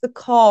mimic the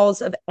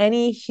calls of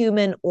any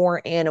human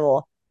or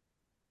animal,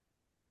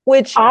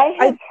 which I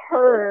I, have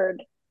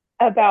heard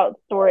about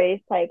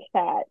stories like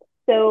that.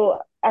 So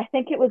I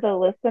think it was a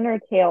listener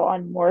tale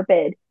on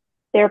Morbid.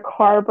 Their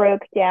car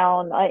broke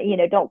down.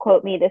 Don't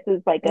quote me. This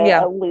is like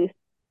yeah. a loose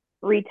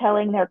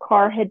retelling. Their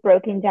car had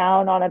broken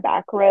down on a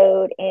back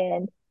road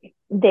and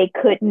they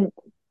couldn't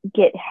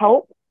get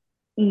help,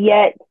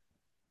 yet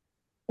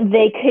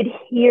they could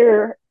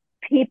hear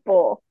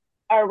people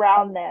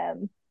around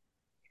them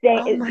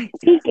Oh saying, my God.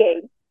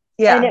 speaking, and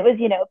Yeah. it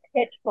was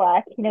pitch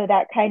black,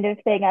 that kind of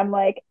thing. I'm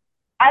like,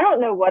 I don't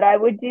know what I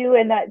would do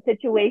in that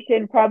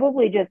situation.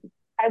 Probably just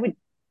I would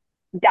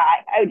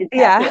die. I would just pass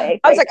Yeah. away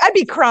I was right like, I'd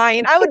be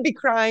crying. I would be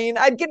crying.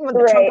 I'd get in the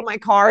there. trunk of Right, my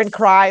car and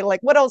cry.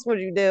 Like, what else would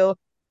you do?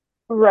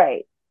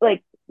 right.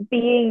 Like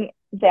being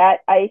that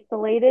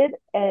isolated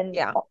and,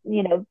 Yeah.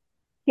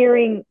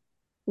 hearing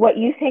what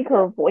you think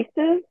are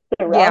voices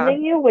Yeah.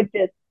 surrounding you would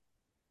just,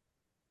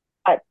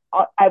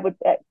 I would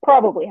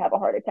probably have a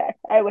heart attack.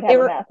 I would It, have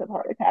a massive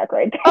heart attack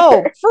right oh,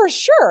 there. for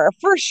sure.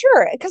 For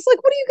sure. Cause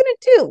like, what are you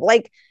gonna do?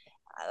 Like,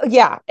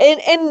 yeah.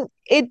 And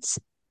it's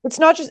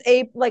not just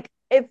a like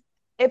if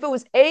it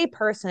was a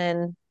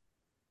person,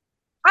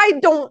 I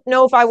don't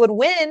know if I would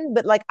win,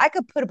 but like I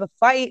could put up a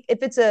fight.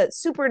 If it's a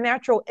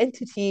supernatural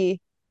entity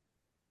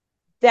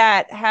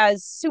that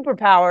has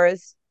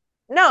superpowers,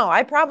 no,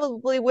 I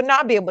probably would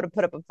not be able to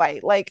put up a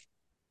fight. Like,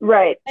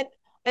 Right. and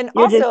and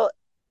You're also,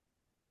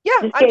 yeah,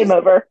 just I'm game just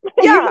over.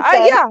 You're yeah, just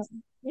done.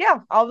 yeah,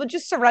 I would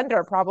just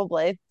surrender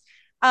probably.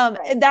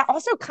 Right. And that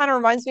also kind of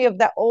reminds me of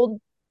that old,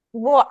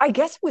 well, I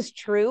guess it was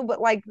true,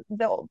 but like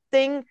the old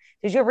thing,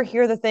 did you ever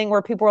hear the thing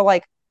where people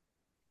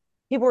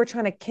were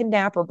trying to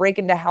kidnap or break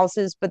into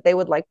houses, but they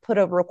would like put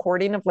a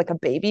recording of like a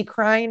baby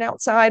crying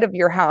outside of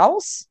your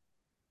house?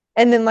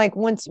 And then like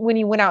once when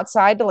you went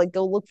outside to like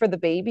go look for the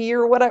baby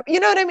or whatever, you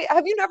know what I mean?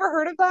 Have you never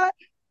heard of that?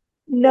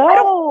 I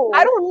don't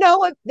I No. don't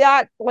know if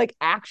that like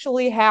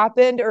actually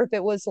happened or if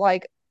it was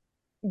like,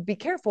 be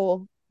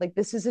careful, like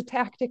this is a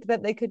tactic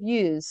that they could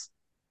use.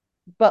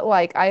 But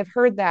like I've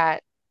heard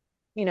that,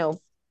 you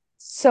know,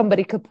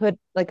 somebody could put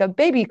like a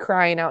baby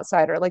crying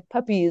outside or like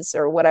puppies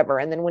or whatever.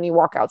 And then when you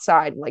walk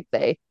outside, like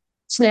they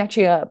snatch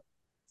you up.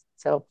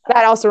 So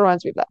that also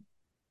reminds me of that.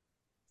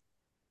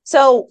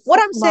 So what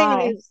Oh I'm saying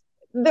my. is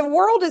the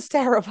world is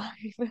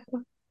terrifying.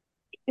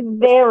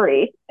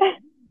 Very.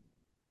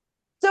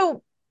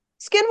 So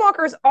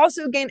skinwalkers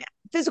also gain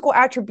physical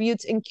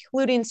attributes,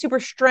 including super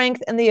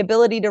strength and the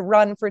ability to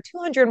run for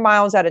 200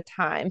 miles at a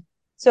time.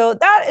 So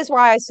that is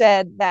why I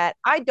said that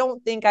I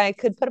don't think I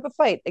could put up a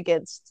fight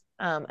against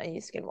a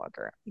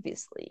skinwalker,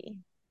 obviously.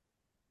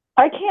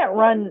 I can't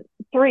run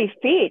 3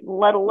 feet,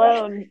 let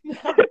alone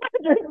I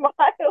 200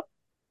 miles.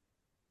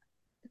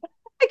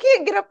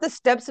 can't get up the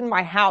steps in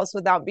my house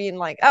without being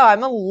like, oh,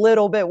 I'm a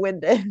little bit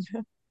winded.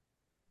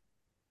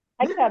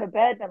 I get out of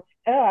bed and I'm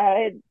like,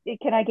 oh,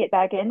 can I get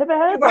back into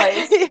bed?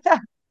 Like, Yeah,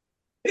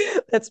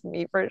 that's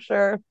me for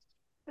sure.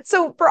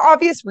 So, for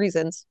obvious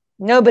reasons,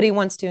 nobody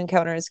wants to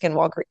encounter a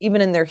skinwalker,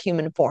 even in their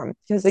human form,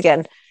 because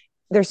again,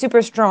 they're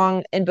super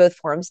strong in both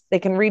forms. They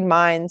can read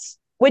minds,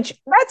 which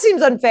that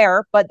seems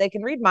unfair, but they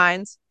can read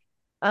minds.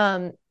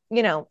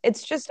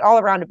 It's just all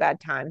around a bad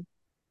time.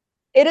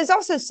 It is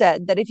also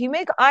said that if you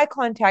make eye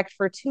contact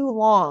for too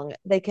long,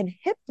 they can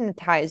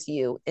hypnotize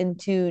you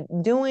into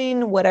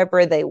doing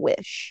whatever they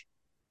wish.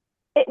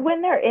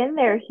 when they're in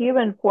their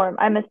human form,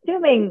 I'm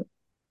assuming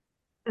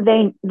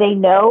they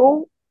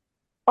know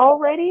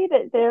already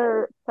that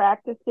they're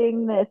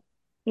practicing this,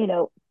 you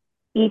know,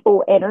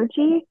 evil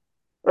energy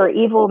or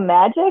evil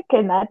magic,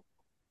 and that's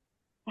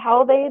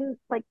how they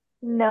like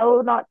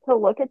know not to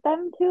look at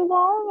them too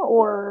long,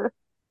 or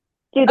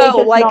do they Oh,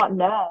 just like not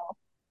know?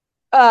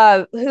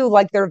 who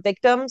like their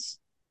victims?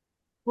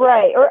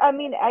 Right. Or I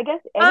mean, I guess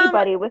Um,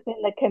 anybody within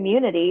the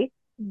community.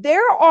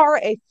 there are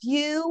a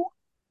few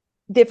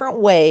different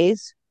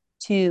ways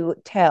to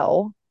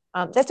tell.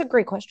 That's a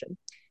great question.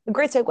 A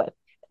great segue.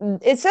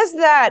 It says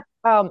that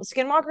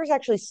skinwalkers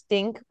actually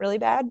stink really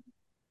bad,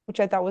 which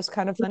I thought was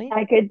kind of funny.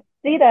 I could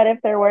see that if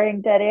they're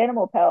wearing dead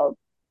animal pelts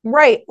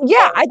Right. Yeah,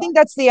 all the I think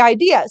that's the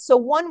idea. So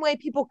one way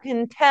people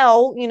can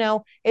tell,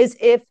 is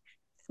if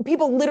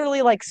people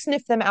literally like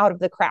sniff them out of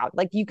the crowd.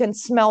 Like you can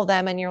smell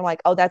them and you're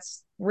like, "Oh,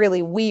 that's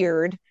really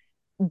weird.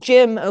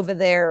 Jim over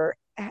there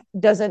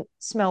doesn't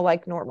smell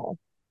like normal."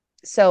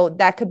 So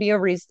that could be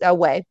a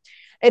way.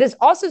 It is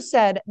also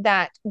said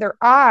that their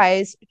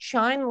eyes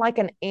shine like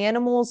an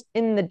animal's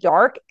in the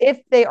dark if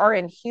they are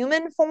in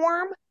human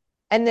form.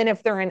 And then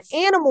if they're in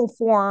animal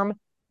form,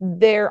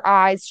 their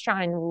eyes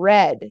shine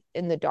red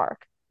in the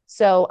dark.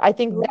 So I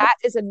think time. that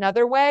is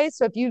another way.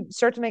 So if you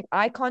start to make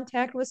eye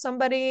contact with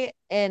somebody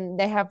and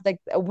they have like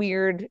a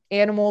weird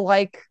animal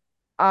like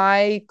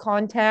eye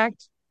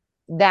contact,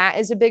 that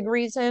is a big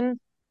reason.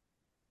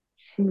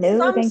 No,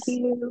 Some, thank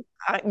you.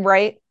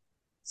 right?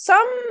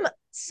 Some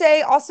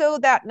say also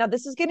that now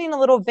this is getting a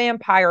little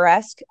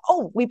vampire-esque.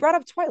 Oh, we brought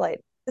up Twilight.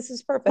 This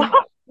is perfect.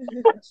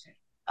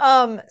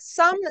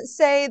 Some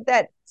say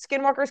that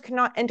skinwalkers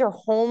cannot enter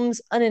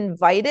homes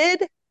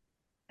uninvited.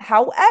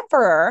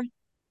 However,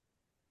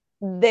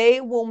 they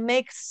will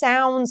make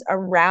sounds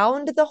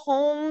around the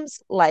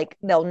homes, like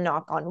they'll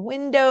knock on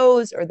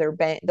windows or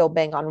they'll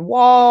bang on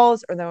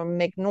walls or they'll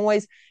make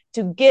noise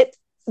to get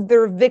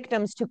their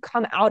victims to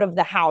come out of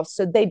the house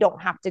so they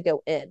don't have to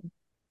go in.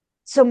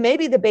 So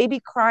maybe the baby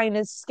crying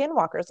is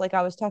skinwalkers, like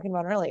I was talking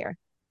about earlier.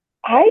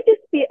 I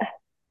just be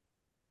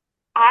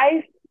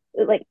I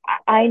like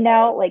I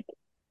now like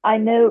I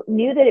knew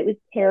that it was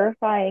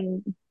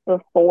terrifying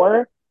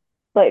before,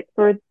 but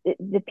for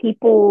the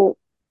people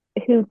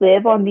who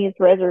live on these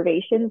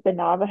reservations, the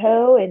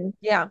Navajo and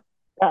Yeah.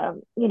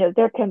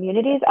 their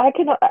communities, I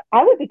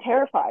would be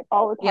terrified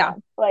all the Yeah.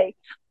 time. Like,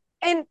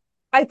 And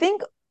I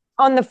think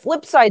on the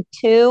flip side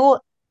too,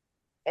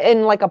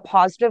 in like a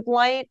positive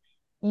light,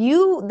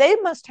 they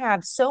must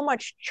have so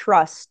much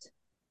trust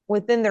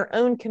within their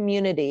own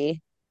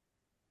community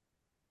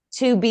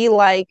to be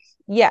like,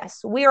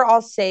 yes, we are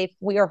all safe,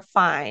 we are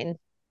fine.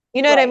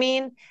 You know what I Right,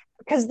 mean?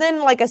 Because then,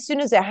 like, as soon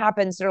as it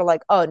happens, they're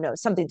like, oh no,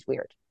 something's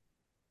weird,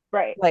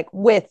 right. like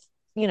with,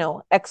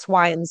 X,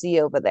 Y, and Z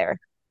over there.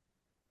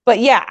 But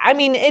yeah, I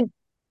mean,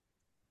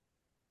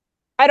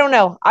 I don't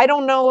know. I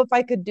don't know if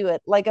I could do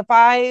it. Like, if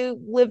I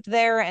lived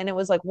there and it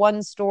was like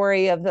one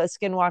story of the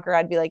skinwalker,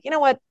 I'd be like, you know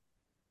what?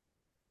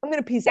 I'm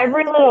going to peace out.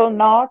 Every little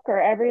knock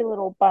or every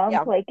little bump,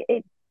 Yeah. like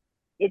it's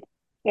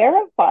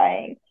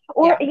terrifying.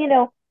 Or,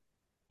 Yeah.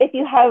 if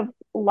you have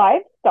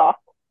livestock,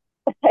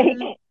 like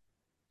Mhm.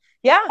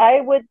 Yeah.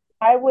 I would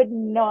I would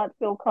not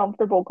feel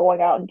comfortable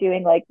going out and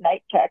doing like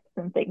night checks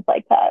and things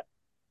like that.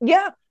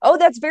 Yeah. Oh,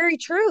 that's very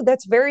true.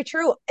 That's very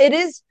true. It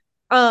is.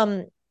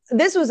 Um,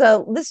 this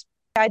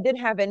I did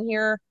have in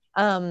here.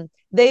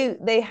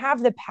 They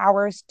have the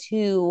powers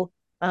to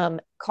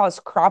cause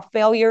crop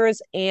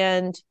failures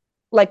and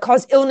like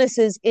cause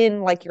illnesses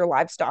in like your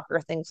livestock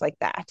or things like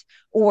that,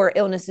 or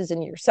illnesses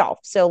in yourself.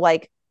 So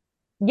like,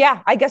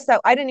 yeah, I guess that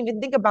I didn't even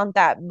think about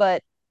that,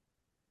 but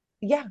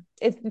yeah,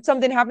 if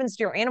something happens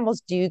to your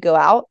animals, do you go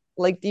out?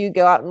 Like, do you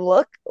go out and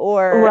look,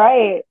 or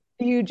Right.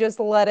 do you just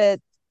let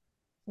it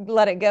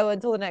go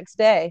until the next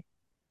day?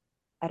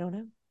 I don't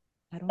know.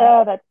 I don't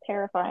know. Oh, that's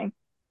terrifying.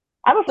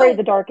 I'm afraid of So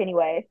the dark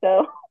anyway,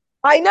 so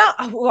I know.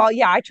 Well,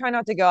 yeah, I try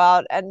not to go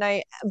out at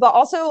night, but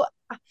also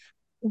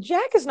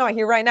Jack is not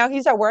here right now.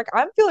 He's at work.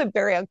 I'm feeling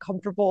very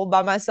uncomfortable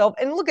by myself.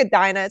 And look at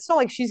Dinah. It's not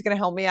like she's gonna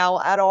help me out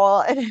at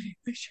all in any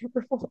way, shape,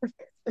 or form.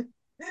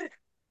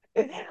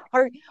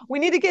 Our, we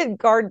need to get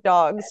guard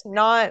dogs,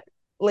 not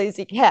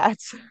lazy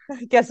cats,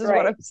 I guess is what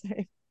right. I'm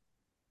saying.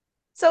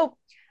 So,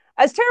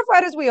 as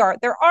terrified as we are,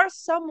 there are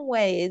some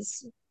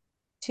ways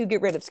to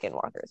get rid of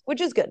skinwalkers, which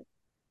is good.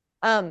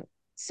 Um,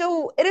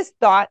 so it is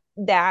thought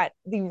that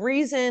the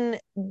reason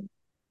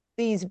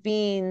these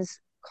beings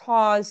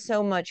cause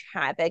so much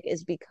havoc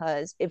is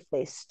because if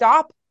they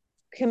stop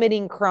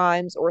committing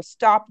crimes or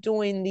stop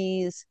doing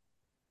these,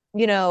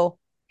 you know,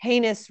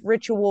 heinous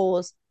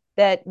rituals,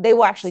 that they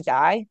will actually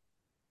die.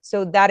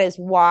 So that is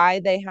why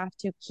they have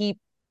to keep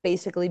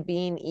basically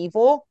being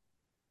evil.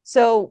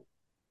 So,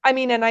 I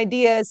mean, an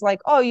idea is like,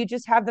 oh, you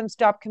just have them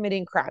stop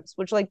committing crimes,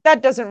 which like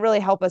that doesn't really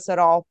help us at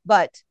all.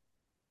 But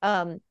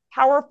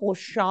powerful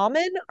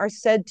shaman are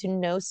said to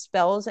know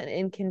spells and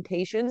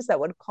incantations that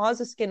would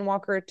cause a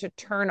skinwalker to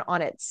turn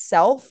on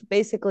itself,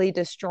 basically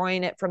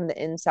destroying it from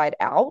the inside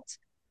out.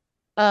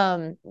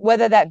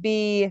 Whether that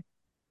be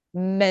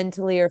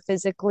mentally or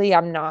physically,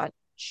 I'm not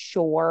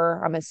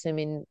sure. I'm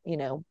assuming,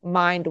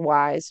 mind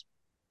wise.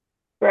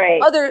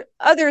 Right.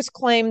 Others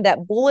claim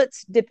that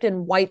bullets dipped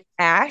in white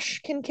ash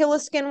can kill a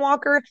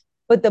skinwalker,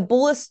 but the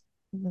bullets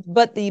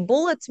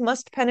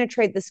must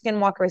penetrate the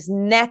skinwalker's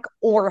neck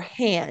or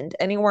hand.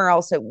 Anywhere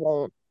else it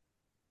won't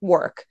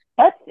work.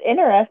 That's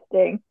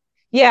interesting.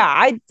 Yeah,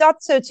 I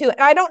thought so too.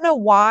 And I don't know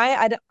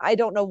why. I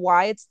don't know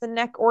why it's the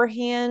neck or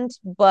hand,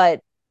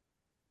 but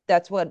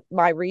that's what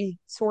my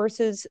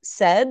resources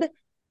said.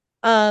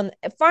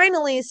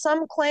 Finally,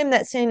 some claim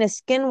that saying a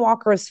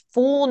skinwalker's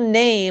full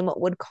name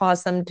would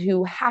cause them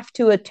to have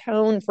to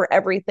atone for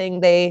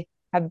everything they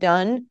have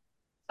done.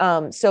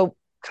 So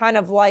kind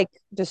of like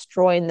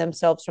destroying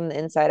themselves from the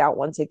inside out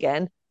once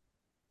again.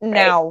 Right.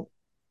 Now,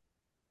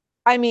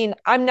 I mean,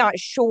 I'm not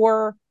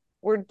sure.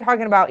 We're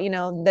talking about,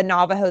 the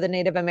Navajo, the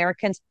Native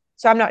Americans.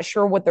 So I'm not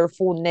sure what their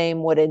full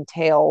name would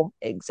entail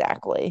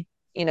exactly.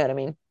 You know what I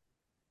mean?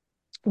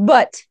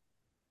 But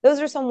those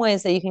are some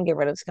ways that you can get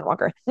rid of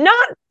Skinwalker.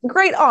 Not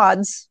great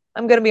odds,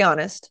 I'm going to be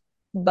honest,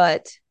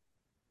 but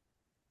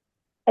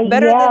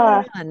better than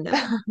Yeah.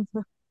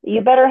 none.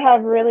 You better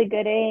have really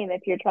good aim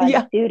if you're trying to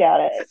Yeah, shoot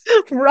at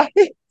it. right.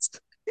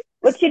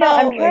 Which, I'm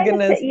Oh my trying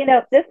to say,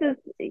 goodness. this is,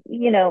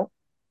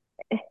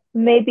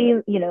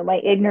 maybe,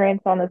 my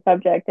ignorance on the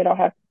subject that I'll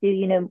have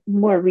to do,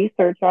 more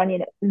research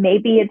on,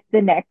 maybe it's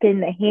the neck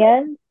and the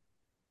hands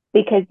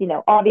because,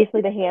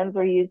 obviously the hands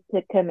were used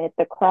to commit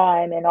the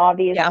crime. And Yeah.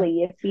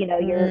 obviously if,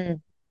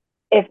 Mm,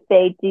 if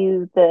they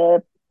do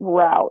the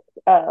route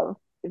of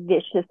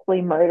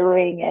viciously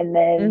murdering and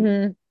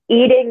then hmm.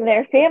 eating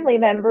their family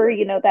member,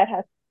 that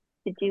has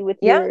to do with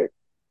Yeah. your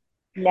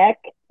neck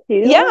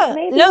too, Yeah.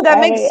 maybe. No, that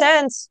makes I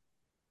sense.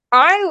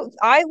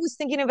 I was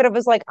thinking of it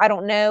as like, I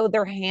don't know,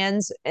 their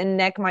hands and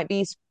neck might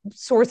be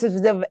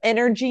sources of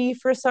energy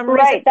for some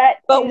reason. right, that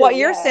But what too,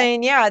 you're yeah.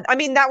 saying, yeah, I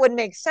mean that would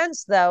make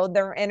sense though.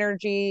 Their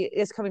energy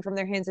is coming from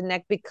their hands and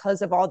neck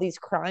because of all these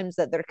crimes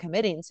that they're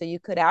committing. So you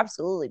could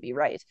absolutely be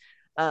right.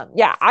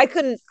 Yeah, I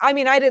couldn't. I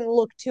mean, I didn't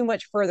look too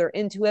much further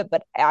into it,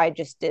 but I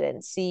just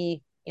didn't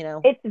see,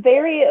 It's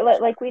very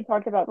like we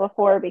talked about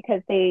before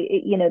because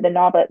they, the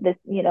Navajo, this,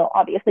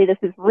 obviously this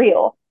is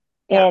real,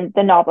 yeah, and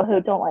the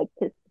Navajo don't like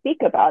to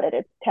speak about it.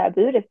 It's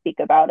taboo to speak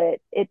about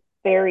it. It's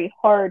very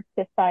hard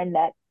to find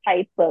that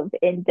type of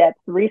in-depth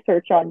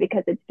research on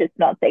because it's just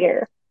not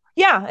there.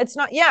 Yeah, it's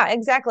not. Yeah,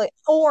 exactly.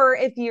 Or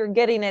if you're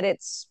getting it,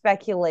 it's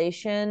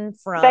speculation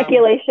from,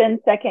 Speculation,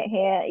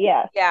 secondhand,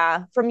 yes.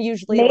 yeah, from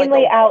usually like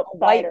Mainly a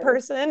white outsiders.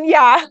 person.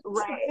 Yeah.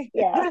 Right.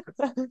 Yeah.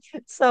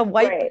 It's a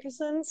white Right.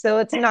 person, so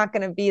it's not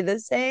going to be the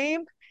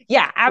same.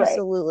 Yeah, Right.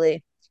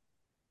 absolutely.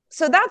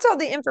 So that's all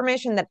the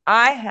information that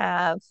I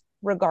have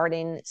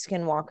regarding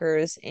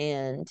skinwalkers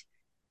and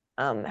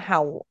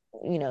how,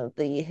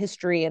 the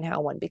history and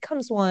how one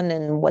becomes one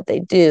and what they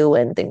do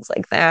and things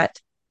like that.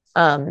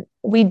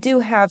 We do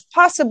have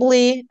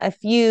possibly a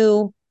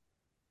few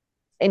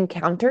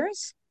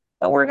encounters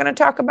that we're going to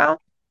talk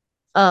about.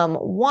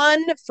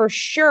 One for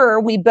sure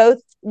we both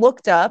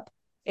looked up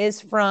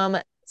is from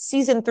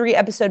season 3,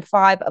 episode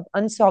 5 of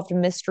Unsolved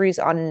Mysteries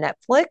on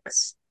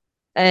Netflix.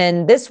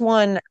 And this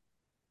one,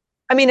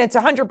 I mean, it's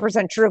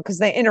 100% true because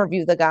they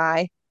interview the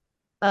guy.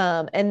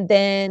 And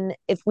then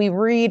if we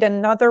read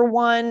another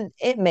one,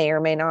 it may or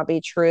may not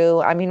be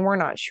true. I mean, we're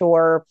not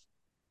sure.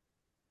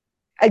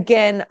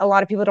 Again, a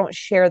lot of people don't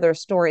share their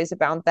stories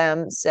about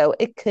them. So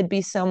it could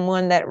be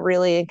someone that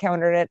really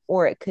encountered it,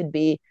 or it could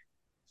be,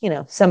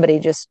 somebody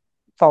just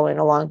following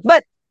along.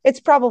 But it's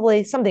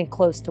probably something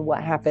close to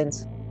what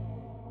happens.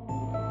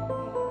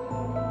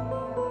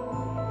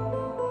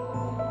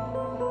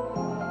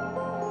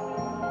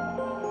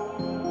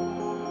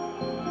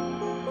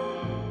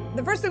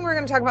 The first thing we're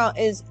going to talk about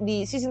is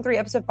the season 3,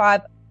 episode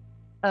 5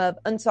 of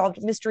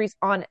Unsolved Mysteries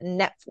on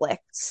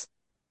Netflix.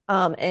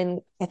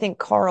 And I think,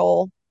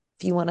 Carl,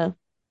 if you want to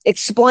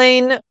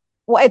explain,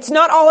 well, it's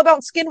not all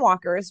about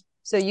skinwalkers,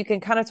 so you can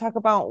kind of talk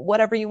about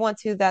whatever you want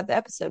to that the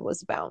episode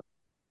was about.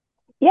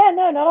 Yeah,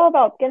 no, not all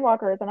about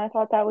skinwalkers, and I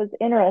thought that was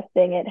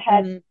interesting. It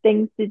had Mm-hmm.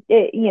 things to,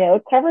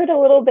 it covered a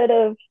little bit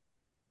of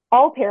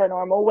all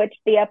paranormal, which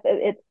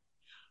it's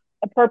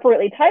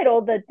appropriately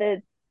titled that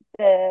the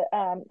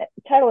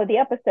title of the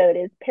episode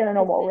is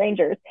Paranormal Mm-hmm.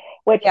 Rangers,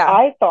 which Yeah.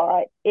 I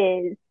thought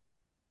is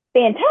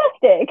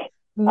fantastic.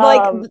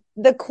 Like Um,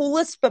 the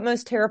coolest but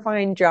most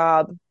terrifying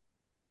job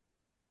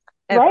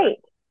ever. right,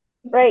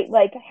 right.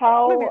 Like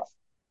how,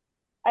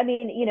 I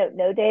mean,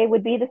 no day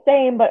would be the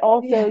same, but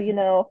also,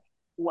 Yeah.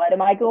 what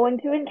am I going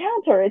to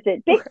encounter? Is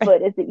it Right.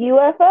 Bigfoot? Is it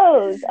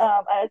UFOs?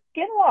 A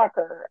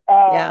skinwalker?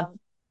 Yeah.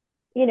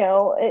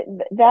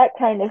 That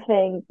kind of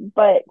thing.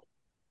 But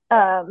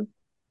um,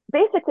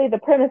 basically, the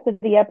premise of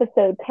the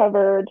episode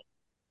covered,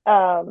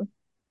 um,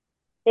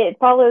 it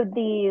followed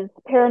these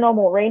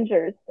paranormal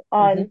rangers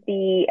Mm-hmm. on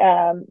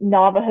the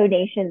Navajo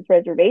Nation's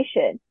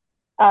reservation.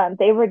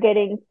 They were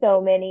getting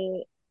so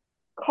many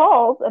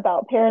calls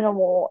about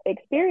paranormal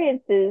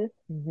experiences.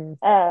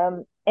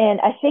 Mm-hmm.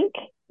 And I think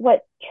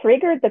what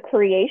triggered the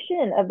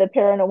creation of the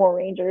Paranormal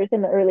Rangers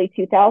in the early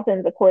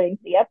 2000s, according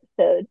to the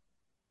episode,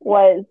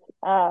 was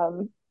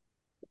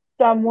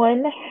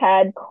someone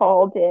had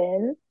called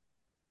in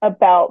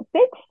about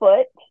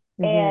Bigfoot,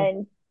 Mm-hmm.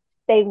 and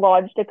they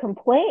lodged a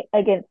complaint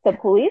against the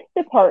police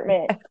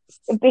department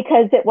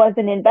because it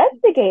wasn't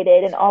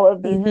investigated, and all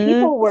of these Mm-hmm.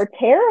 people were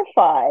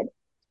terrified.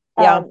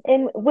 Yeah.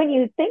 And when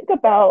you think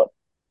about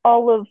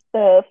all of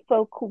the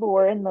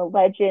folklore and the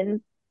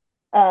legends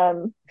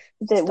that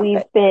Stop we've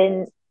it.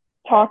 been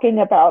talking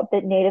about,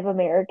 that Native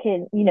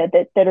American,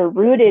 that are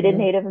rooted in Mm-hmm.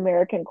 Native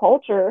American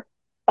culture,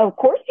 of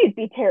course you'd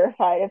be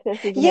terrified if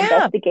this isn't Yeah.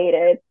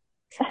 investigated.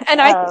 And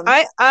I, Um,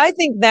 I, I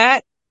think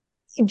that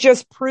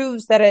just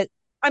proves that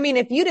I mean,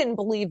 if you didn't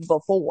believe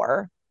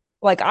before,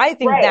 like, I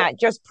think right. that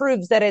just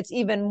proves that it's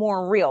even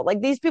more real. Like,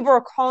 these people are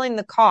calling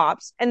the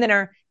cops and then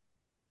are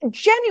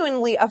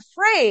genuinely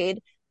afraid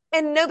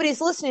and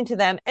nobody's listening to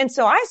them. And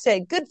so I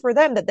say, good for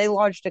them that they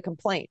lodged a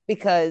complaint,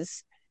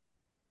 because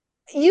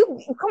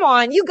come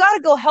on, you got to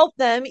go help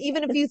them.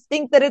 Even if you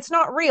think that it's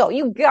not real,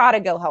 you got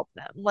to go help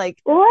them. Like,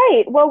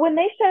 Right. Well, when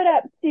they showed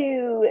up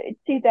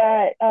to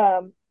that,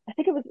 I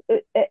think it was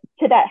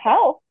to that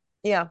house,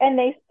 yeah. and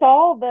they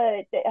saw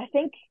I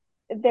think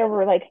there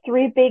were like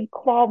three big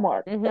claw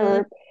marks, Mm-hmm.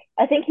 or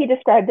I think he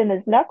described them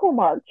as knuckle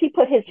marks. He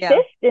put his Yeah.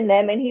 fist in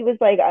them, and he was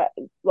like,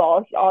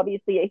 "Well,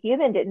 obviously a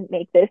human didn't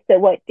make this, so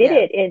what did Yeah.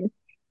 it?" And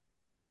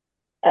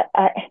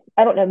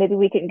I don't know. Maybe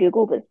we can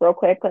Google this real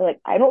quick. But like,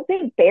 I don't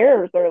think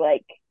bears are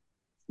like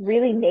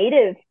really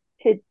native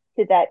to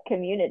that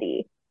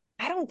community.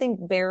 I don't think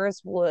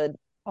bears would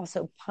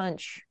also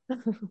punch.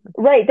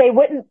 Right. They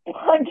wouldn't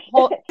punch.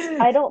 Well,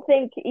 I don't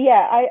think,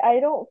 yeah, I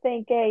don't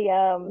think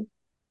a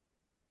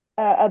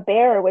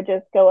bear would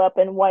just go up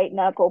and white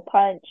knuckle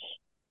punch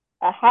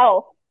a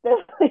house that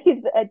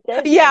leaves a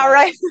dent in yeah,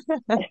 right.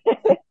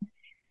 it.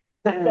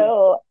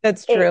 So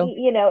That's true.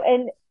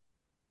 and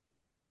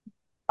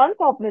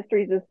unsolved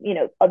mysteries is,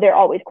 they're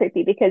always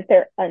creepy because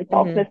they're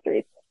unsolved Hmm.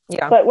 mysteries.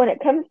 Yeah. But when it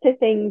comes to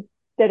things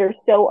that are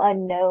so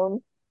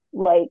unknown,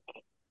 like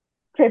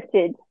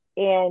cryptids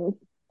and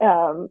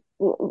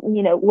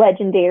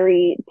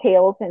legendary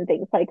tales and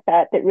things like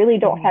that really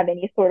don't Hmm. have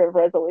any sort of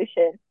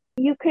resolution,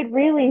 you could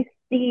really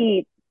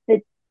see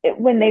that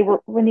when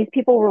these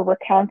people were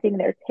recounting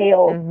their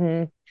tales,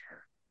 Hmm.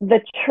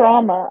 the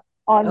trauma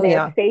on Oh their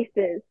yeah.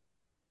 faces,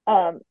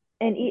 um,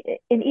 and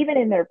even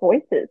in their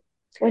voices.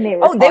 when they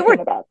were Oh, talking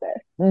about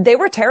this. they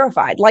were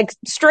terrified. Like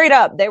straight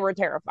up, they were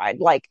terrified.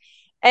 Like,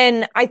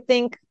 and I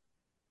think,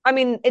 I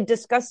mean, it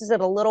discusses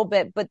it a little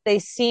bit, but they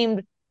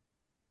seemed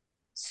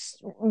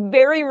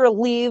very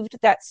relieved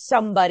that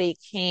somebody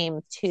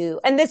came to,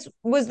 and this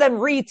was them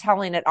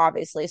retelling it,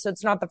 obviously. So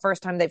it's not the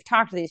first time they've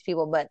talked to these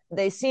people, but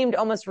they seemed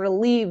almost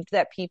relieved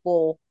that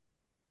people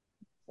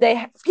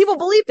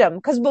believed them,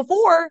 because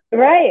before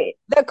Right.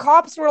 the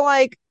cops were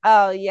like,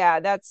 "Oh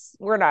yeah,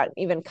 we're not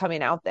even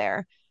coming out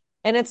there,"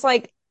 and it's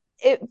like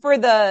it for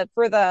the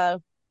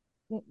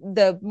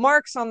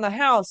marks on the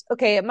house.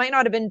 Okay, it might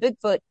not have been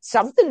Bigfoot.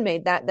 Something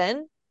made that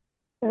then.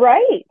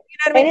 Right. You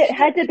know what I And mean? it Even if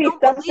had to you be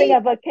don't something believe.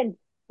 of a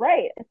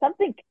right,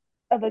 something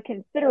of a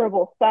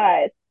considerable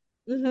size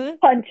Mm-hmm.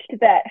 punched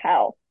that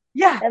house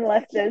Yeah. and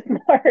left those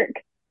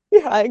marks.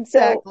 Yeah, So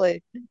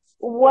exactly.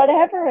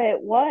 whatever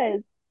it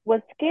was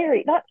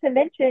scary. Not to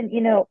mention,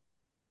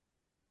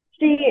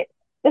 she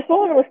this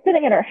woman was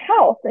sitting in her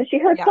house and she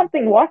heard Yeah.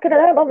 something walking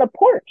around on the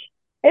porch.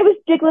 It was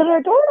jiggling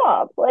her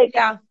doorknob. Like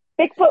Yeah.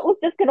 Bigfoot was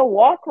just gonna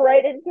walk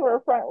right into her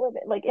front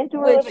living, like into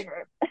her living Which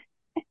room.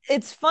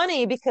 it's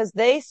funny because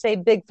they say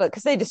Bigfoot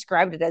because they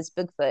described it as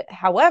Bigfoot.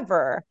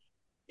 However,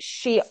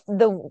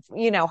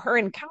 her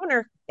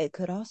encounter, it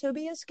could also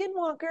be a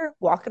skinwalker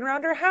walking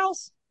around her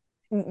house,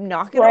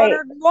 knocking on Right,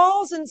 her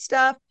walls and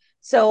stuff.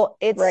 So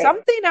it's right,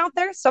 something out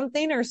there,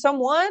 something or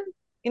someone,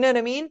 you know what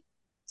I mean?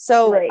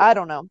 So right. I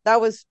don't know.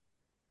 That was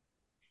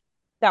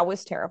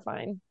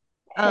terrifying.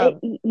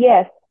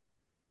 Yes,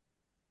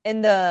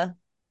 And I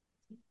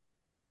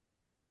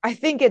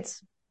think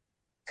it's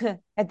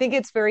I think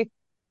it's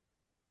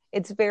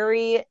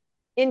very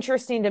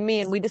interesting to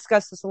me, and we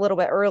discussed this a little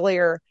bit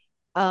earlier,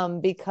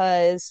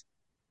 because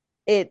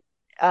it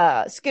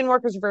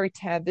skinwalkers are very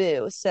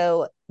taboo.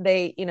 So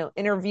they,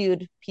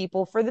 interviewed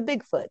people for the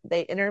Bigfoot.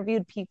 They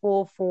interviewed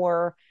people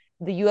for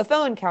the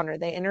UFO encounter.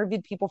 They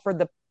interviewed people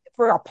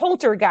for a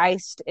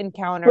poltergeist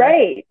encounter.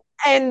 right,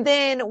 And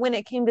then when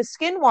it came to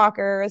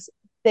skinwalkers,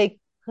 they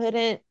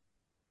couldn't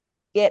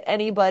get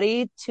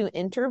anybody to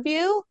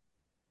interview.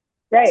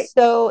 right.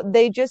 So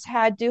they just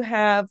had to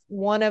have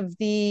one of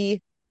the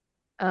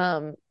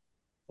um,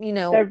 you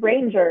know, The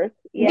Rangers,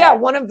 yeah, yeah.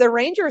 one of the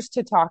rangers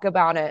to talk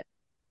about it.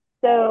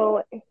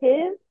 So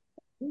his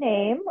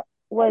name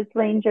was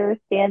Ranger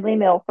Stanley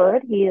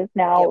Milford. He is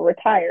now Yep.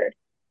 retired.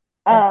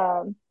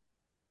 Um,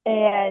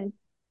 and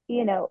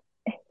you know,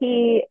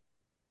 he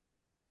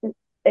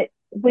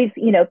we've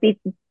beat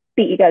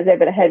you guys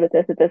over the head with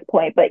this at this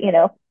point, but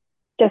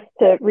just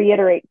to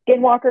reiterate,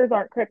 skinwalkers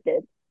aren't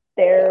cryptids. Yeah.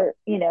 They're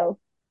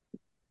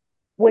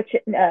witch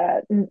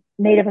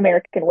Native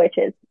American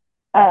witches.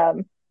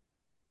 Um,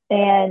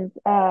 and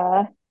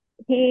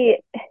he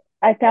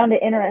I found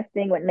it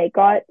interesting when they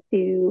got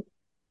to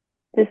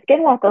the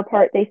skinwalker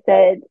part. They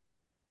said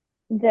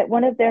that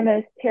one of their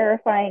most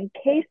terrifying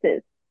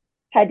cases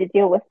had to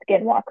deal with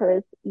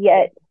skinwalkers,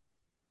 yet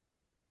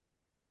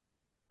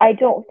I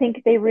don't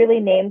think they really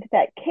named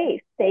that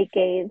case. They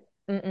gave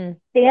Mm-mm.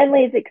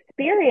 Stanley's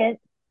experience,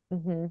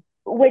 Mm-hmm.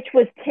 which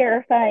was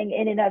terrifying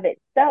in and of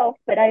itself,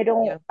 but I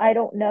don't Yeah. I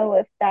don't know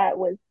if that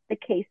was the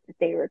case that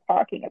they were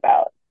talking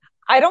about.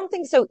 I don't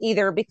think so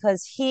either,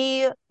 because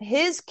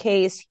his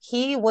case,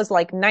 he was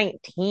like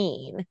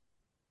 19.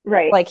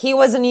 Right. Like he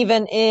wasn't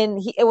even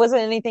it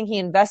wasn't anything he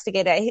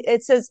investigated.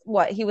 It says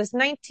what? He was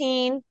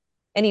 19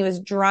 and he was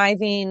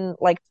driving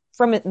like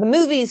from the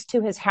movies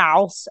to his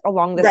house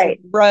along this Right.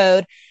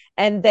 road.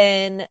 And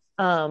then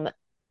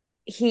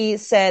he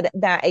said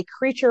that a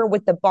creature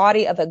with the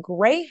body of a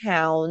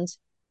greyhound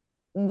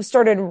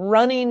started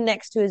running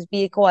next to his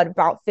vehicle at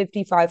about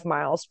 55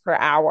 miles per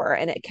hour,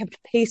 and it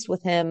kept pace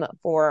with him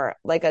for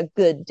like a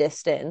good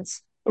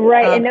distance.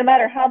 Right. And Um, no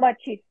matter how much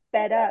he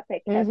sped up,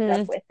 it kept up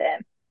mhm, with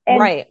him. And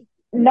right.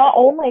 not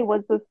only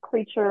was this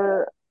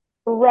creature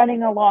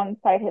running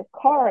alongside his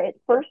car, it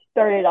first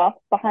started off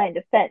behind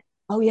a fence.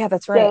 Oh yeah,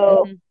 that's right.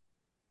 So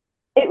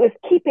it was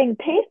keeping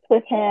pace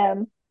with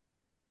him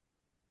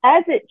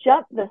as it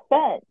jumped the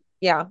fence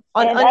Yeah,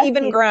 on and as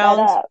uneven he sped ground.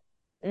 up.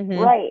 Hmm.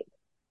 Right.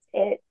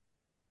 It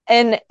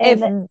And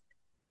if and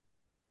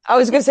I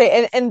was going to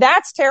say, and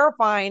that's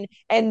terrifying.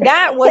 And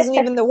that wasn't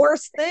even the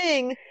worst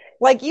thing.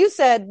 Like you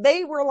said,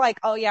 they were like,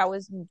 "Oh yeah, it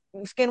was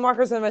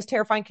skinwalkers are the most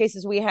terrifying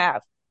cases we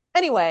have."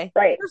 Anyway,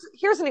 right.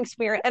 here's an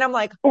experience, and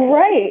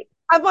Right.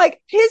 I'm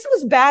like, his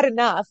was bad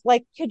enough.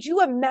 Like, could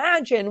you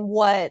imagine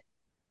what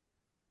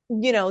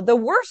the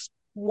worst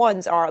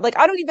ones are? Like,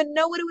 I don't even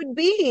know what it would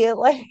be.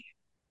 Like,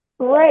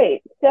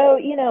 Right. So,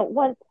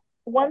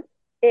 once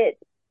it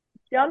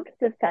jumped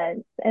the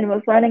fence and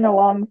was running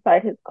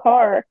alongside his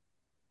car,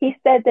 he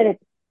said that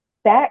its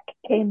back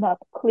came up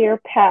clear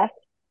past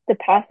the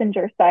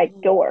passenger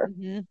side door.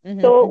 mm-hmm,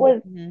 mm-hmm, So it mm-hmm,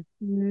 was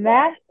mm-hmm.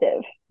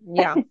 massive,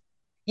 Yeah,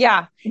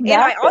 yeah,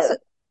 and massive.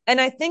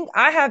 I think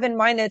I have in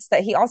my notes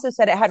that he also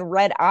said it had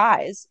red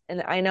eyes,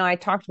 and I know I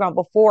talked about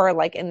before,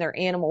 like in their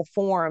animal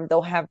form,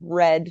 they'll have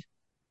red.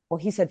 Well,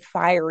 he said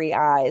fiery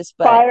eyes,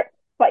 but Fire,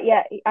 but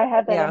yeah, I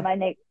have that in yeah. my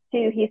notes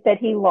too. He said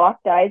he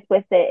locked eyes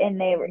with it and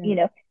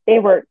Mhm. they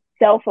were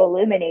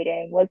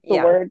self-illuminating was the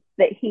Yeah. words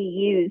that he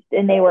used,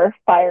 and they were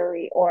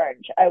fiery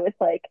orange. I was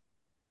like,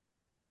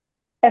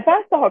 if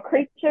I saw a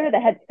creature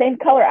that had the same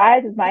color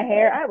eyes as my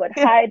hair, I would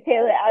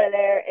hightail it out of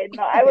there, and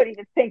I wouldn't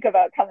even think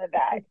about coming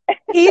back.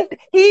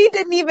 He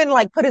didn't even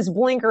like put his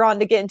blinker on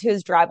to get into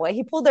his driveway.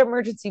 He pulled the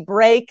emergency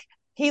brake.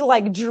 He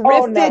like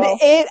Oh drifted no.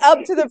 it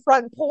up to the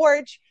front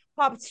porch,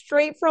 popped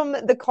straight from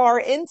the car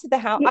into the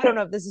house. I don't Yeah,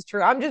 know if this is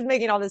true. I'm just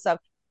making all this up.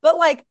 But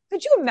like,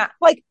 could you imagine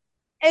like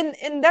and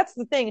that's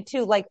the thing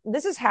too. Like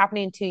this is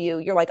happening to you.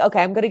 You're like,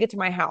 okay, I'm gonna get to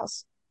my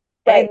house.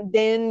 right. And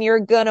then you're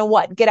gonna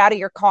what? Get out of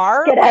your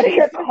car? Get out Like of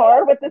your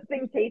car with this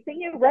thing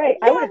chasing you, right?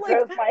 I would yeah,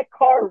 have drove my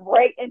car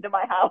right into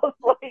my house.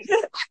 Like,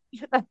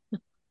 like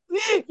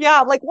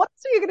yeah, like what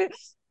are you gonna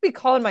be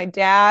calling my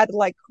dad,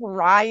 like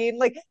crying,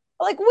 like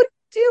what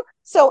do you do?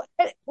 So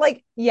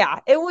like yeah,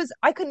 it was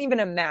I couldn't even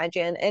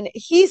imagine. And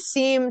he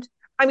seemed,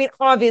 I mean,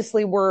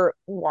 obviously we're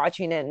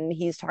watching it and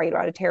he's talking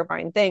about a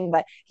terrifying thing,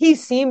 but he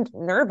seemed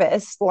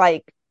nervous,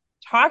 like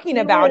talking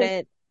he about was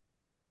it.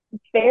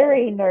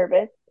 very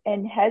nervous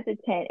and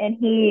hesitant, and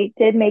he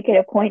did make it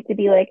a point to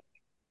be like,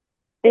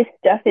 this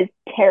stuff is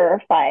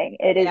terrifying.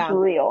 It is Yeah.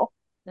 real.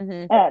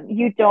 Hmm.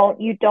 You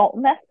don't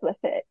mess with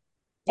it.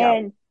 Yeah.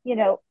 And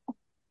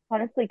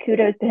honestly,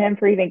 kudos to him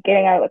for even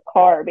getting out of the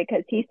car,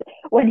 because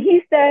when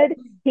he said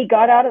he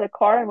got out of the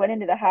car and went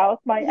into the house,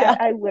 Yeah.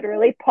 I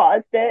literally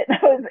paused it.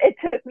 It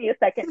took me a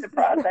second to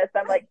process.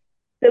 I'm like,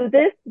 so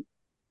this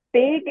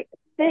big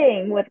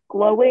thing with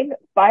glowing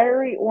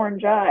fiery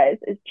orange eyes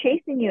is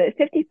chasing you at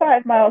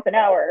 55 miles an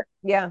hour,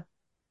 Yeah.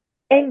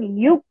 and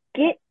you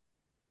get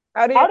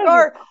Out of your out of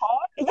your car. car?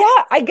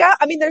 Yeah,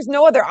 I mean, there's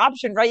no other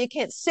option, right? You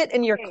can't sit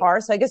in your Right. car.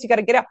 So I guess you got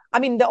to get out. I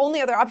mean, the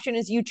only other option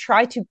is you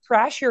try to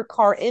crash your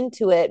car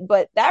into it,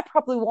 but that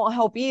probably won't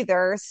help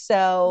either.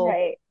 So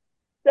Right.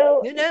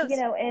 So, who knows?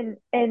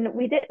 and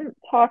we didn't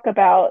talk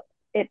about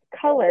its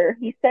color.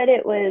 He said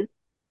it was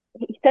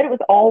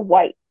all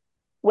white,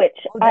 which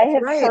Oh, that's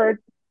right.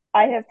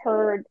 I have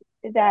heard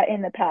that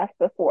in the past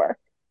before.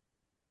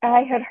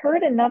 I had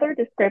heard another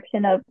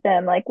description of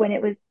them, like when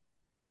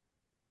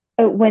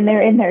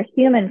they're in their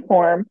human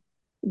form,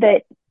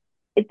 that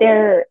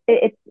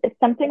it's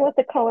something with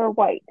the color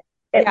white.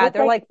 It Yeah, looked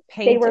they're like like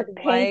they painted were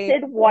white.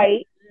 painted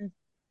white,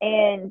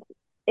 and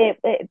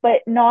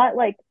but not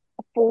like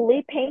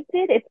fully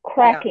painted. It's Yeah,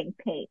 cracking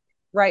paint.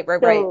 right,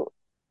 right, right. So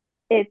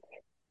it's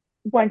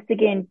once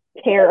again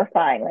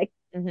terrifying. Like,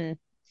 Hmm.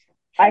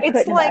 I It's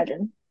couldn't like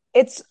imagine.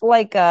 it's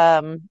like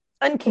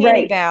Uncanny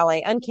Right,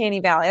 Valley, Uncanny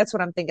Valley. That's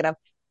what I'm thinking of.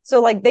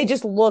 So like they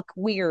just look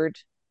weird.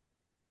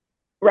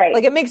 right.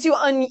 Like it makes you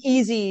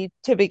uneasy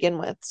to begin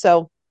with.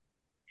 So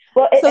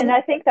Well, and so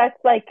I think that's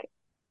like,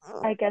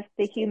 I guess,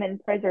 the human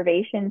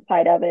preservation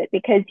side of it,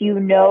 because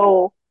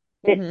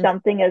that mhm.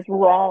 something is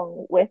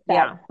wrong with that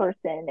Yeah.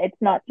 person. It's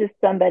not just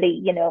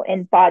somebody,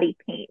 in body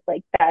paint.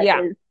 Like,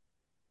 Yeah.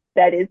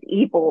 that is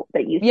evil,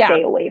 that you Yeah.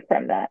 stay away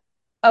from that.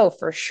 Oh,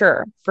 for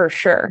sure. For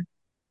sure.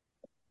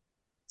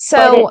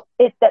 But So,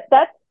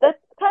 that's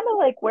kind of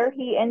like where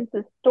he ends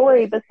the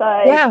story.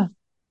 Besides, yeah.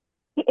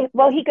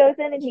 he goes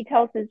in and he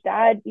tells his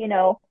dad,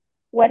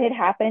 what had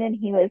happened, and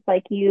he was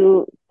like,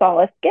 "You saw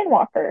a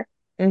skinwalker."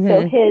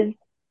 So Hmm. his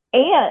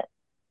aunt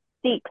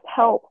seeks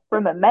help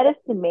from a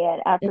medicine man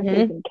after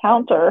his Hmm.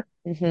 encounter,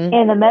 Hmm.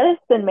 and the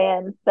medicine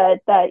man said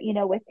that,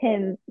 with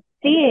him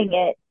seeing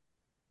it,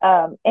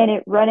 and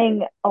it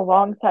running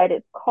alongside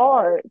his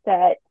car,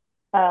 that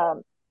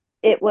um,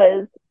 it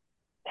was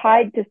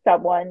tied to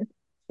someone.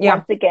 Yeah.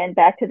 Once again,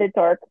 back to the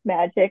dark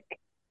magic,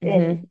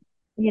 and Hmm.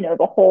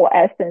 the whole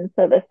essence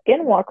of a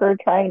skinwalker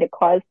trying to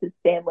cause his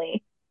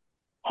family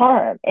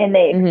harm. And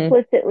they Hmm.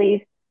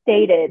 explicitly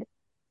stated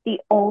the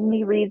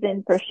only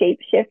reason for shape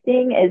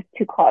shifting is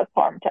to cause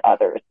harm to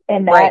others,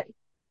 and Right. that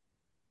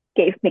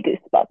gave me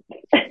goosebumps.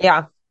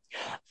 Yeah.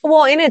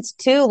 Well, and it's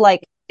too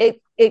like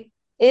it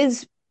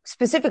is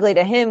specifically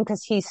to him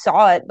because he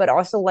saw it, but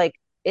also like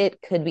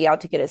it could be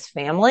out to get his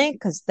family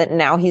because that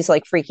now he's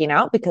like freaking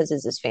out because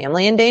is his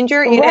family in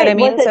danger? You know what I Right.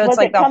 Was mean? it So it's was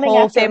like it the coming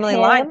whole after family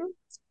line. him?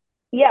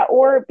 Yeah,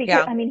 or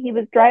because, Yeah. he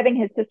was driving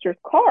his sister's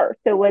car,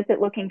 so was it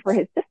looking for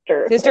his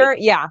sister? Like, Sister,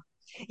 yeah.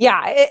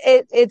 Yeah,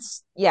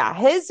 it's yeah,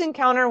 his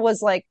encounter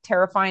was like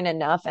terrifying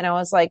enough. And I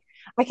was like,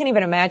 I can't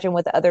even imagine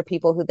with the other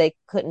people who they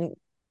couldn't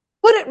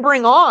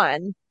bring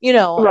on,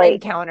 right.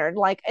 encountered.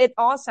 Like it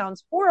all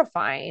sounds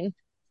horrifying.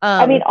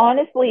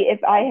 Honestly,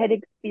 if I had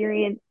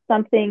experienced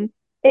something,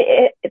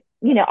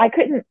 I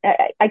couldn't,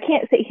 I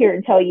can't sit here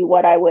and tell you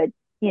what I would,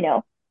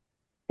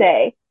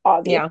 say,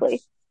 Yeah.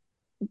 obviously,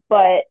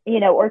 but,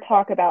 or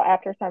talk about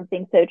after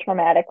something so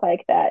traumatic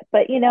like that.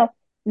 But,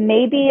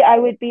 maybe I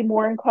would be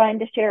more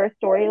inclined to share a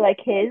story like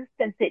his,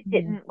 since it Mhm.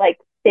 didn't like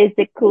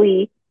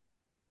physically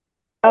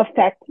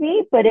affect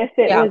me. But if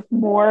it Yeah. was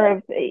more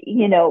of,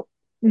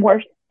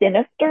 more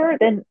sinister,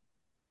 then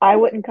I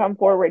wouldn't come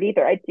forward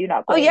either. I do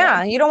not Oh blame yeah,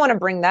 them. you don't want to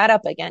bring that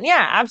up again.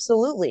 Yeah,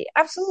 absolutely.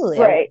 Absolutely.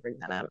 I Right. wouldn't bring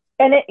that up.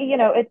 And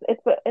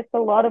it's a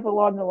lot of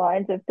along the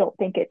lines of don't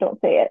think it, don't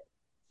say it.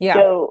 Yeah.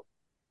 So,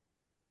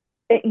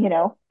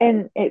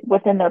 and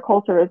within their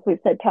culture, as we've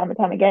said time and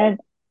time again,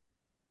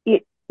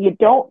 you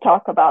don't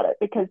talk about it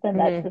because then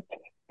that Mhm. just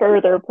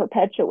further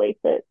perpetuates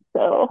it.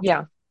 So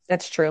Yeah,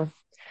 that's true.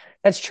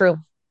 That's true.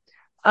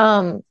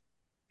 Um,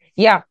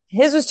 yeah,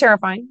 his was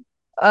terrifying.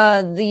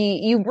 The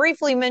you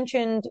briefly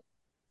mentioned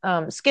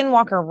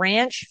Skinwalker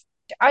Ranch.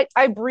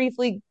 I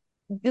briefly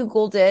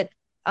Googled it.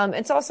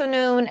 It's also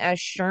known as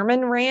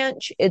Sherman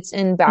Ranch. It's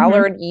in mhm.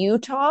 Ballard,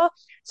 Utah.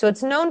 So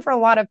it's known for a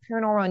lot of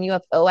paranormal and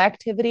UFO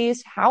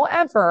activities.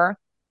 However,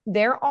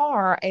 there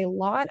are a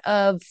lot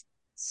of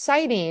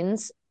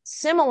sightings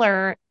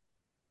similar,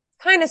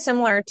 kind of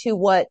similar to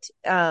what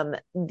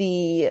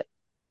the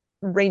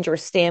Ranger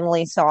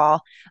Stanley saw.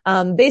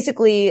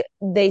 Basically,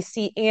 they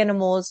see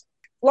animals,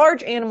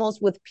 large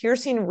animals with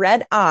piercing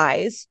red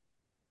eyes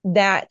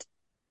that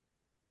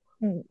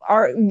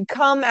are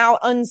come out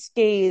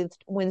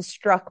unscathed when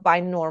struck by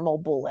normal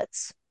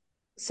bullets.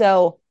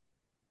 So,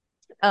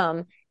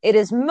 it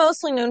is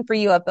mostly known for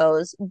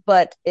UFOs,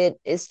 but it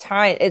is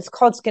tied. It's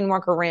called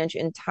Skinwalker Ranch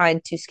and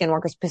tied to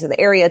Skinwalker's because of the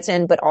area it's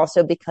in, but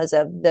also because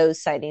of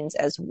those sightings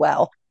as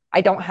well.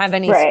 I don't have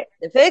any Right.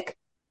 specific,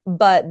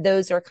 but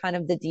those are kind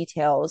of the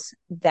details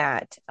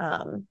that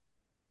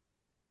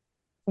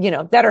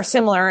that are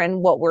similar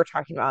in what we're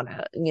talking about.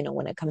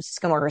 When it comes to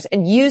Skinwalkers.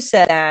 And you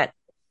said that.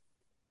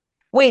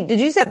 Wait, did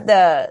you say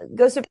the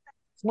Ghost of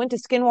went to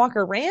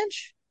Skinwalker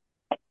Ranch?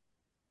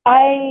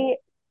 I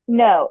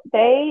no,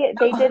 they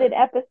did Oh, an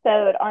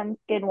episode on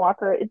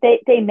Skinwalker.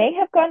 They may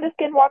have gone to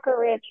Skinwalker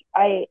Ranch.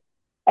 I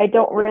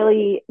don't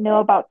really know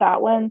about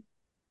that one,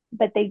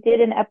 but they did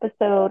an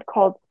episode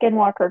called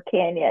Skinwalker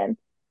Canyon,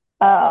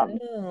 um,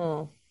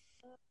 oh.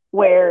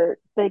 where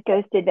the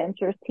Ghost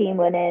Adventures team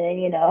went in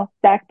and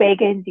Zach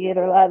Bagans, you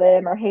either love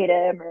him or hate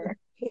him or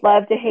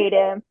love to hate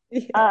him.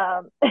 Yeah.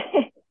 Um,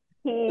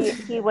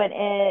 he went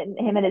in,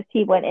 him and his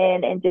team went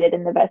in and did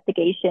an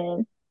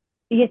investigation.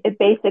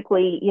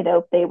 Basically,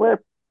 they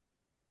were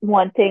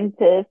wanting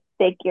to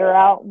figure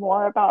out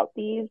more about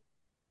these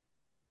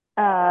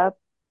uh,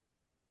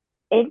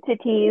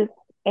 entities.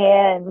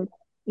 And,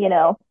 you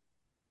know,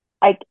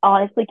 I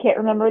honestly can't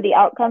remember the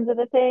outcomes of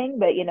the thing,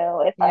 but,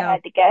 if I Yeah.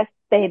 had to guess,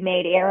 they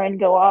made Aaron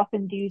go off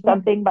and do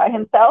something by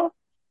himself.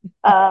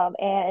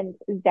 And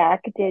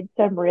Zach did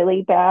some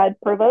really bad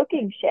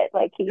provoking shit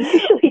like he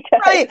usually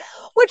does. Right.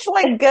 Which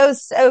like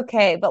goes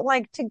okay, but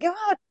like to go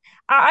out,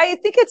 I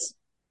think it's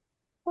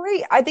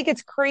great. I think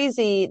it's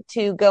crazy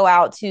to go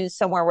out to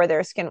somewhere where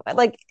there's skin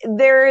like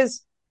there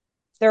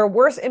are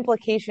worse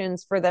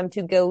implications for them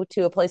to go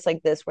to a place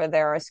like this where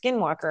there are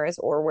skinwalkers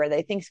or where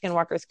they think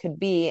skinwalkers could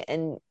be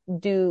and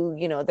do,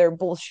 their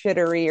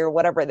bullshittery or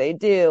whatever they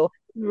do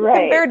Right,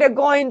 compared to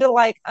going to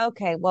like,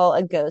 okay, well,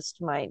 a ghost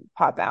might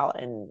pop out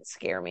and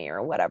scare me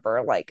or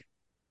whatever. Like,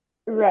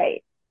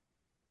 right.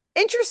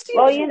 interesting.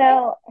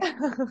 Well,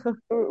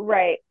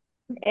 right.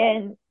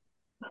 And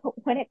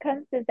when it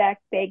comes to Zach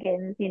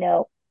Bagans,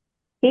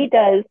 he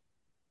does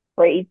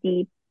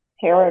crazy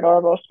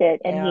paranormal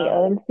shit and he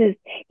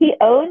Yeah.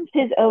 owns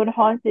his own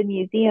haunted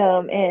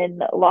museum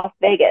in Las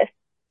Vegas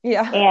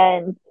Yeah.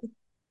 and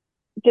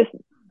just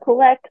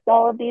collects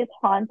all of these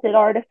haunted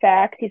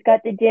artifacts. He's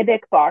got the Dybbuk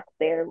box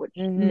there, which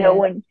no Hmm.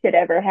 one should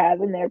ever have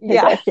in their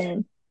Yeah.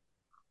 possession.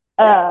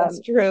 Yeah, that's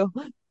Um true.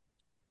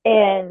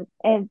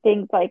 and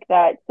things like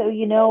that.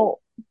 So,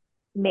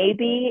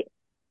 maybe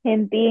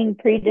him being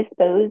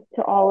predisposed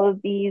to all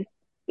of these,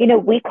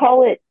 we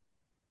call it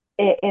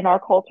in our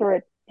culture,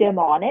 it's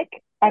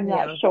demonic. I'm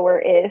not Yeah. sure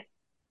if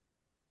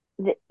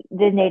the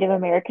Native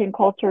American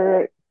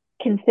culture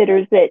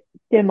considers it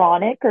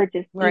demonic or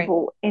just Right.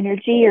 evil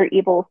energy or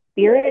evil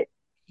spirit.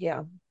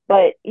 Yeah.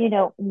 But,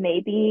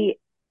 maybe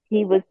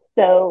he was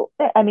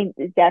I mean,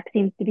 Zach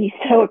seems to be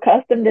so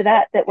accustomed to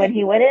that when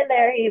he went in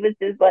there, he was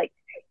just like,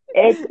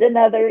 it's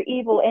another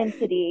evil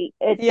entity.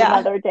 It's Yeah.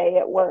 another day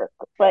at work.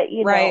 But,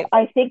 Right.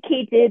 I think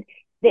they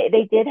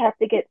did have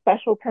to get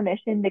special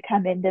permission to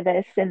come into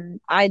this. And,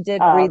 I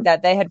did read um,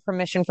 that they had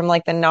permission from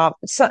like the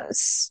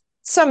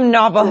some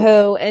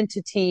Navajo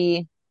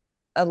entity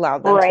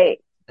allowed them to do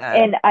right. that.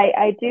 And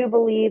I do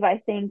believe, I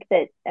think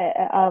that,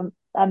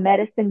 a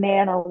medicine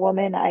man or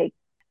woman, I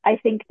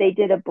think they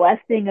did a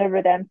blessing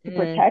over them to Mm.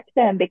 protect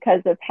them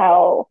because of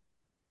how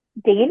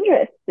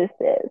dangerous this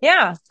is.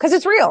 Yeah, because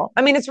it's real.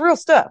 I mean, it's real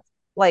stuff.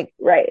 Like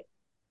Right.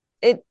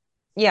 it,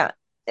 yeah.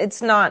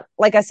 It's not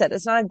like I said.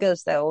 It's not a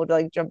ghost that would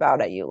like jump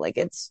out at you. Like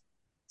it's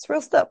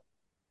real stuff.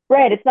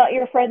 Right. It's not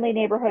your friendly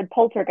neighborhood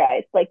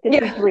poltergeist. Like this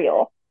is Yeah,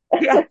 real.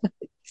 yeah.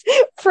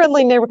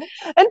 Friendly neighbor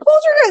and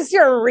poltergeists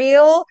are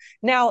real.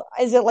 Now,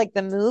 is it like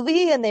the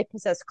movie and they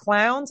possess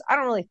clowns? I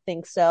don't really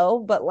think so,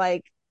 but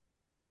like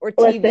or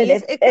Listen,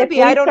 TVs, it could if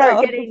be. I we don't start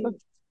know. getting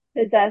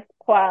possessed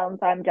clowns,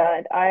 I'm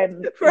done.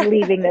 I'm Right.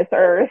 leaving this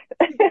earth.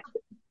 I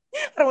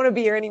don't want to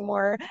be here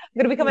anymore. I'm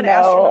going to become an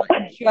No.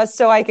 astronaut just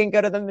so I can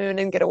go to the moon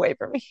and get away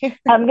from here.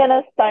 I'm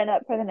gonna sign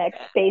up for the next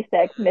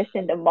SpaceX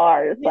mission to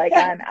Mars. Like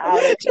Yeah. I'm out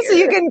of Just so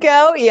you here. can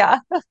go. Yeah.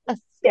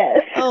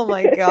 Yes. Oh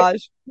my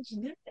gosh.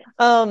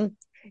 Um,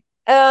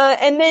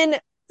 and then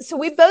so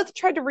we both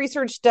tried to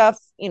research stuff,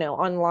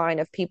 online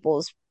of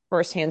people's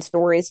firsthand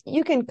stories.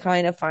 You can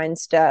kind of find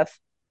stuff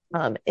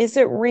Is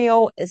it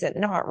real? Is it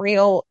not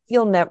real?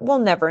 We'll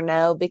never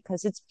know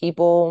because it's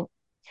people.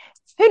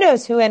 Who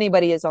knows who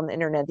anybody is on the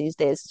internet these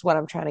days is what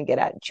I'm trying to get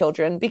at.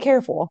 Children, be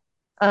careful.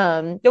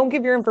 Don't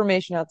give your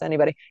information out to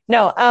anybody.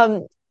 No,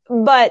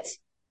 but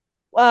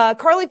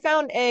Carly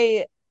found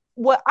a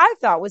what I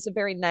thought was a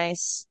very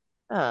nice,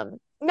 not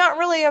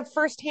really a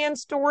firsthand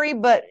story,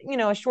 but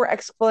a short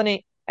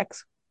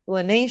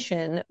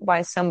explanation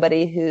by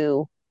somebody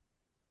who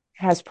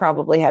has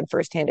probably had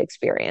firsthand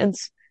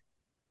experience.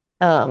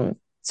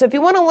 So if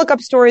you want to look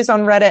up stories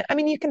on Reddit, I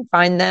mean, you can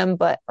find them,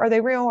 but are they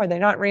real? Are they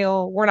not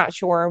real? We're not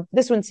sure.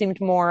 This one seemed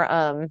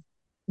more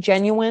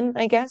genuine,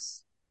 I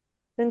guess,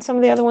 than some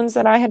of the other ones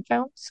that I had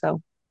found.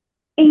 So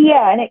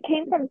Yeah, and it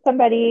came from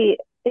somebody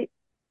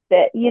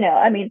that,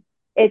 I mean,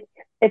 it's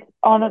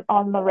on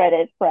the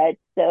Reddit thread,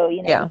 so,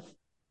 yeah,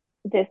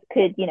 this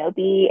could,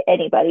 be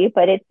anybody,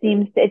 but it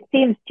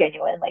seems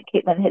genuine, like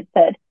Caitlin had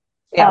said.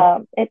 yeah.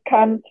 It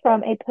comes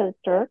from a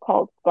poster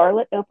called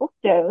Scarlet Opal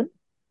Stone,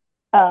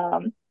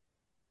 um,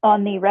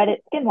 on the Reddit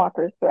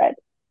Skinwalkers thread.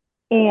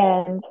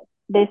 And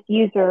this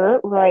user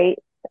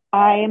writes,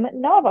 I'm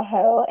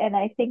Navajo, and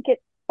I think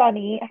it's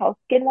funny how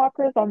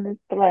skinwalkers on this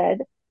thread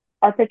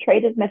are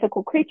portrayed as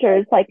mythical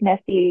creatures like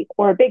Nessie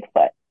or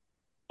Bigfoot.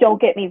 Don't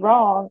get me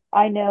wrong,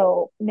 I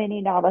know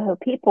many Navajo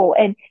people,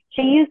 and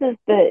she uses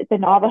the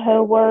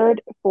Navajo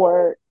word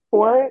for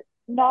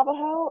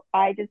Navajo.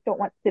 I just don't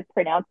want to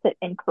pronounce it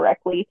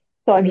incorrectly,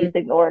 so I'm Mhm.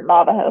 using the word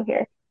Navajo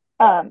here.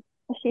 Um,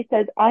 she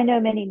says, I know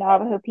many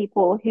Navajo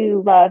people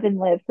who love and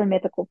live for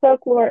mythical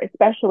folklore,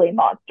 especially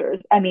monsters.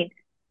 I mean,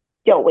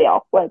 don't we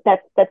all? Well,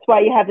 that's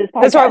why you have this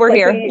That's why podcast. we're Like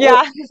here.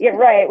 Yeah, you're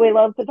right. We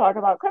love to talk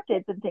about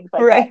cryptids and things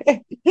like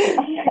that.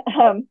 right.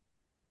 um,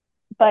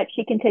 but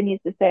she continues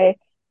to say,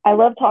 I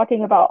love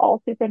talking about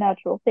all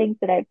supernatural things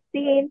that I've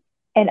seen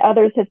and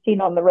others have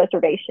seen on the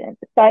reservation.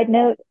 Side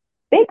note,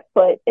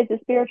 Bigfoot is a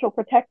spiritual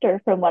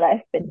protector from what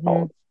I've been Mhm.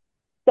 told.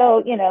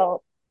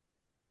 So,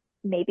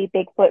 maybe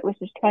Bigfoot was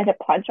just trying to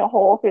punch a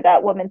hole through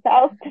that woman's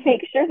house to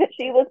make sure that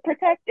she was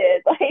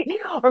protected. Like,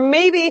 Or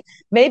maybe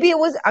it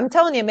was, I'm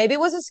telling you, maybe it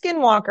was a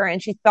skinwalker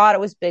and she thought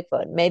it was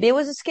Bigfoot. Maybe it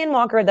was a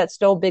skinwalker that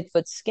stole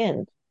Bigfoot's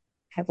skin.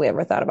 Have we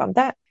ever thought about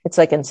that? It's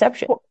like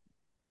Inception. poor,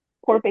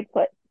 poor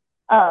Bigfoot.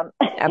 Um,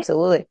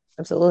 Absolutely.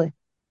 Absolutely.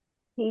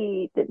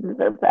 he didn't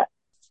deserve that.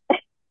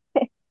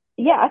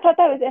 Yeah, I thought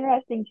that was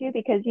interesting too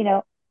because,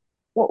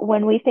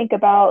 when we think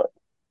about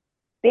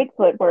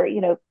Bigfoot,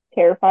 we're,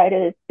 terrified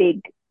of this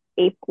big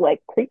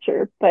ape-like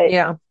creature, but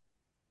Yeah.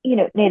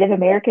 Native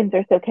Americans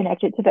are so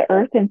connected to the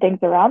earth and things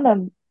around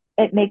them.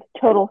 It makes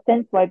total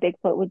sense why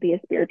Bigfoot would be a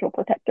spiritual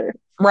protector.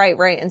 Right,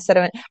 right. Instead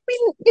of, I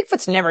mean,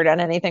 Bigfoot's never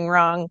done anything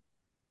wrong,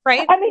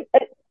 right? I mean,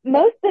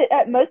 most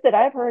that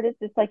I've heard is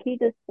just like he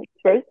just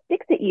throws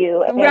sticks at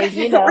you Right,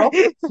 and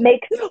right.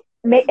 makes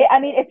I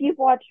mean, if you've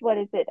watched what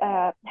is it?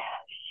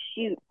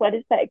 Shoot, what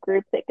is that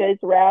group that goes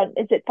around?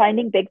 Is it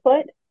Finding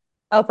Bigfoot?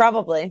 Oh,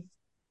 probably.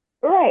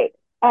 Right.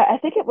 I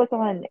think it was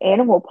on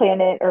Animal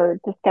Planet or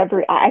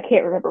Discovery. I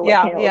can't remember what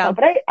Yeah, channel it was yeah. on,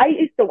 but I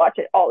used to watch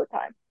it all the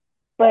time.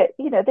 But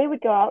they would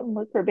go out and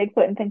look for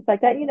Bigfoot and things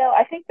like that.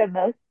 I think the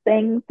most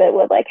things that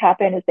would like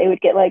happen is they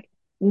would get like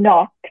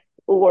knocked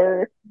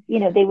or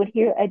they would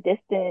hear a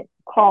distant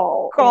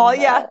call Call,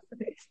 yeah.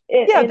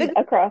 Yeah, in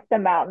across the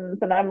mountains,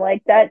 and I'm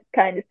like, that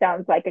kind of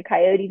sounds like a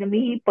coyote to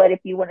me. But if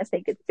you want to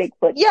think it's Bigfoot,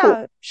 cool.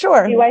 yeah,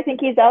 sure. Do I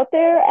think he's out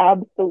there?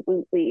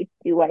 Absolutely.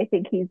 Do I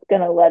think he's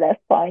gonna let us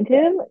find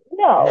him?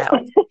 No.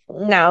 No.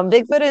 No, So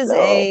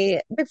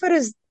Bigfoot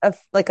is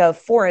like a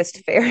forest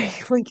fairy.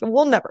 Like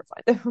we'll never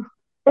find him.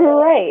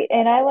 right,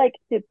 and I like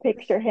to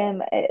picture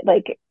him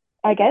like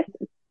I guess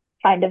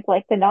kind of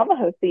like the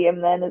Navajo see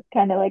him then as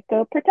kind of like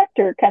a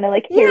protector, kind of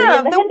like Harry Yeah,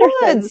 and the the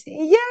Hendersons. woods.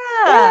 Yeah,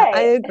 I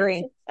Right,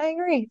 agree. I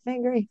agree. I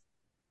agree.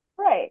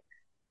 right.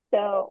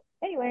 So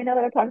anyway, now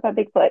that I've talked about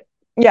Bigfoot,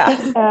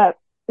 Yeah. uh,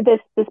 this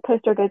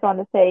poster goes on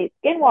to say,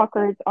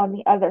 skinwalkers, on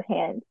the other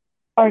hand,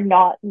 are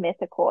not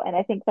mythical, and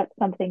I think that's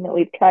something that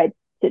we've tried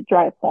to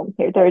drive home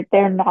here.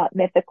 They're not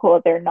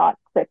mythical. They're not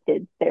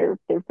cryptids. They're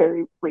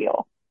very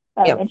real.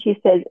 Yeah. And she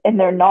says, and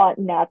they're not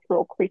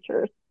natural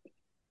creatures.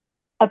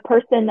 A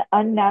person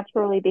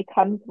unnaturally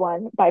becomes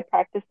one by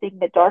practicing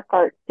the dark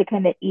arts to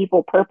commit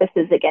evil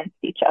purposes against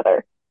each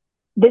other.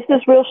 This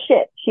is real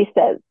shit, she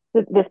says.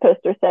 This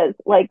poster says,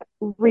 like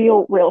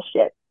real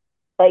shit,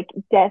 like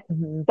death,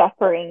 Mhm.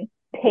 suffering,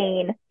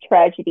 pain,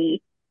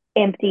 tragedy,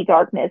 empty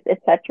darkness,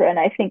 etc. And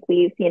I think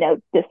we've,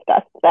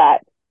 discussed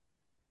that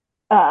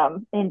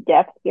in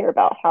depth here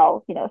about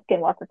how,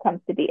 Skinwalker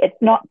comes to be. It's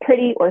not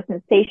pretty or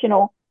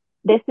sensational.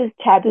 This is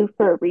taboo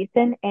for a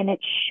reason, and it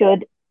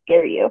should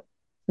scare you.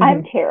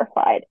 I'm Mhm.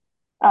 terrified.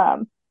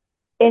 Um,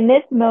 in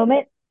this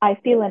moment, I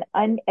feel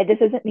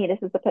this isn't me,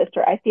 this is the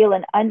poster. I feel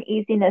an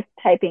uneasiness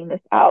typing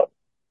this out.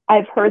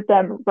 I've heard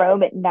them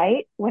roam at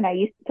night when I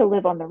used to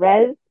live on the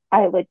res.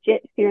 I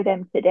legit fear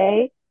them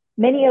today.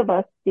 Many of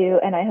us do,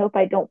 and I hope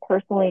I don't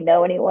personally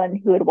know anyone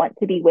who would want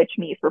to bewitch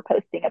me for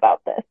posting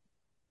about this.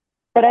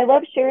 But I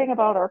love sharing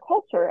about our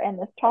culture, and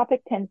this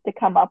topic tends to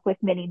come up with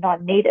many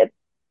non-natives.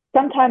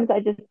 sometimes I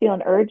just feel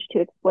an urge to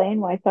explain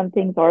why some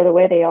things are the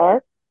way they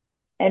are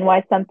and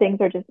why some things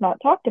are just not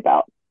talked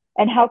about.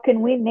 And how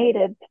can we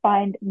natives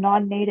find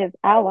non-native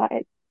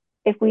allies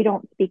if we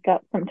don't speak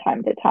up from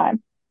time to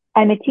time?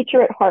 I'm a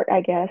teacher at heart,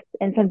 I guess,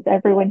 and since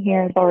everyone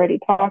here is already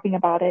talking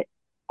about it,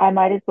 I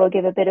might as well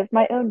give a bit of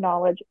my own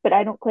knowledge, but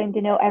I don't claim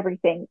to know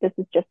everything. This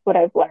is just what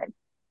I've learned.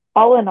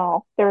 All in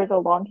all, there is a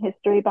long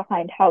history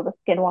behind how the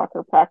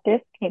skinwalker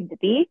practice came to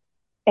be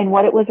and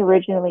what it was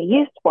originally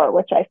used for,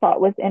 which I thought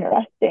was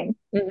interesting.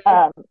 Mhm.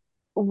 Um,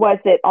 was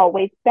it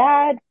always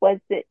bad? Was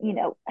it,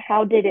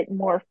 how did it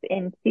morph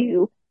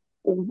into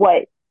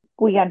what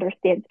we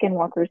understand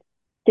skinwalkers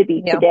to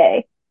be Yeah.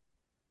 today?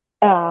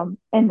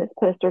 And this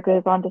poster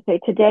goes on to say,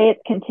 today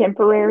its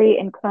contemporary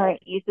and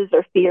current uses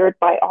are feared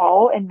by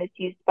all and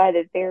misused by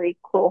the very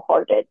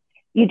cruel-hearted.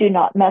 You do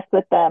not mess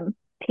with them,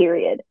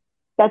 period.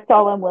 That's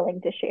all I'm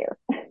willing to share.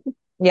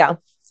 Yeah.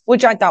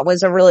 Which I thought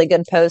was a really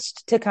good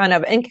post to kind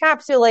of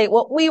encapsulate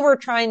what we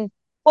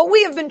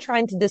have been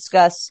trying to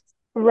discuss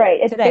Right.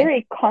 It's today.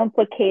 very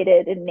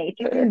complicated in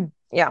nature.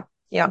 Yeah.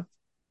 Yeah.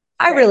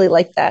 I Right. really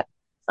like that.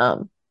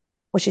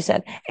 What she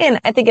said. And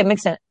I think it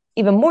makes it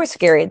even more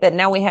scary that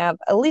now we have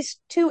at least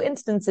two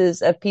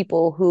instances of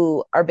people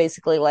who are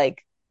basically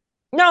like,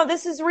 no,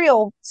 this is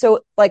real.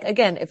 So like,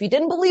 again, if you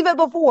didn't believe it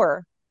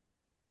before,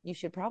 you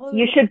should probably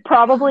You believe should it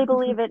probably now.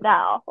 believe it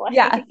now.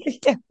 Yeah.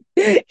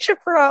 You should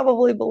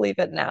probably believe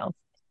it now.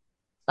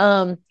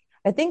 Um,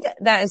 I think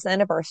that is the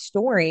end of our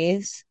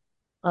stories.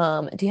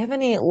 Do you have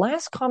any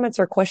last comments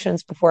or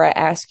questions before I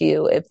ask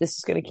you if this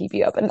is going to keep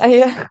you up at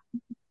night?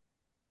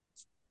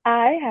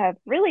 I have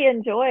really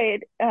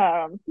enjoyed,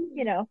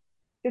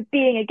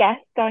 being a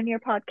guest on your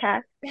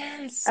podcast.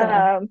 Yes.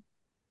 Um,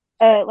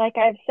 like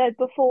I've said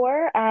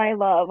before, I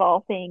love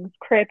all things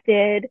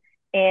cryptid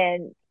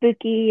and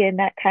spooky and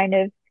that kind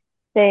of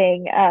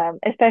thing,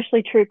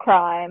 especially true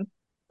crime.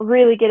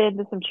 Really get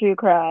into some true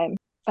crime.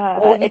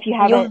 Well, If you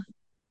you'll, haven't,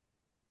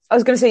 I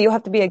was going to say you'll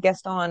have to be a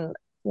guest on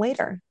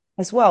later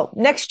as well.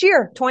 Next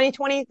year,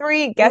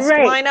 2023, guest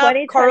right,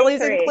 lineup, Carly's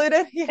 2023.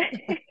 included.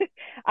 Yeah.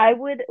 I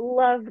would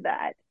love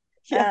that.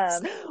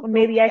 Yes. We'll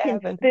Maybe make I it can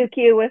happen. spook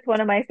you with one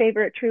of my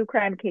favorite true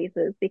crime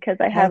cases because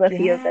I have Heck a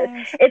few of those.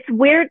 yes. It's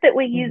weird that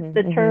we use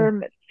the Hmm.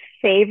 term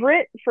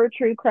favorite for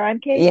true crime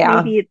case.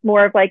 Yeah. Maybe it's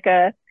more of like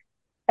a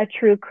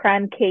true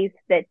crime case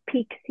that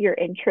piques your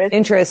interest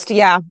Interest.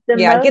 Yeah. the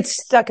Yeah. It most.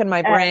 gets stuck in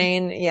my Um,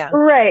 brain. Yeah.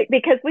 right,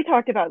 because we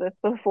talked about this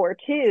before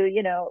too.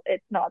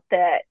 It's not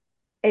that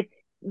it's,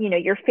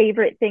 your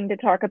favorite thing to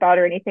talk about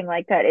or anything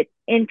like that. It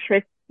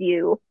interests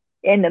you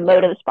in the Yeah.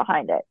 motives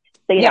behind it.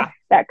 So, Yeah.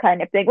 that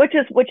kind of thing, which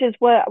is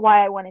why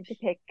I wanted to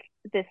pick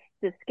this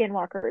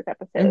Skinwalkers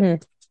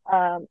episode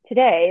Hmm.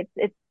 today.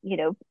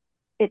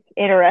 It's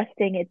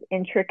interesting, it's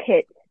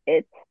intricate,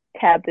 it's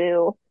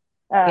taboo.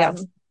 Yeah. Um,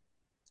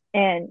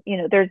 and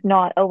there's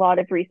not a lot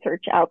of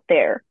research out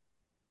there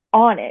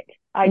on it.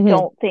 I Hmm.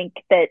 don't think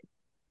that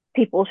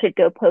people should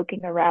go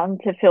poking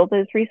around to fill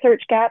those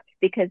research gaps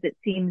because it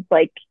seems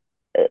like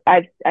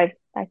I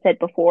said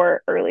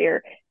before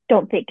earlier,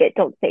 don't think it,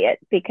 don't say it,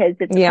 because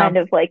it's Yeah. kind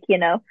of like,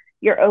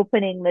 you're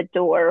opening the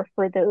door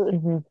for those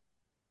Hmm.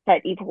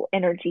 that evil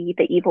energy,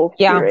 the evil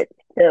Yeah. spirits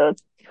to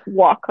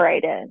walk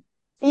right in.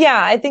 Yeah.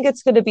 I think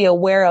it's good to be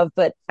aware of,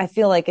 but I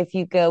feel like if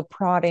you go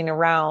prodding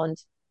around,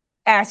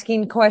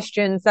 asking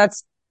questions,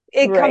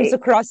 it comes Right.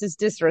 across as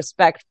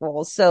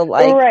disrespectful. So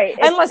like, Right.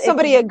 unless It's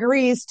somebody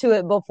agrees to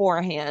it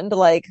beforehand,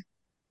 like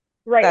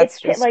right. that's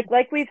just,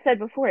 Like we've said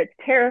before, it's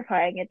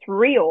terrifying. It's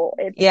real.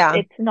 It's yeah.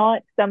 it's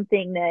not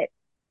something that,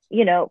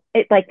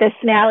 it's like the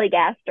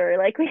snallygaster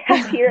like we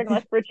have here in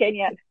West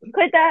Virginia.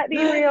 Could that be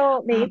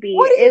real? Maybe.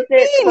 What do you Is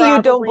it? mean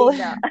you don't Probably believe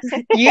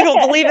not. you don't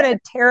believe in a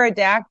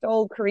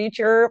pterodactyl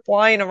creature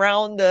flying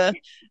around the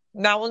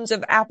mountains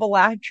of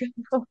Appalachia?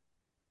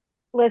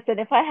 Listen,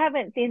 if I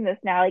haven't seen the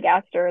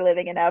snallygaster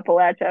living in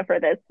Appalachia for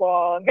this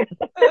long,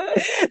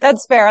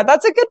 That's fair.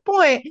 That's a good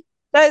point.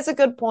 That is a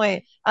good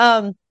point.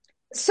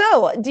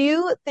 So do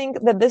you think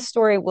that this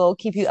story will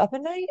keep you up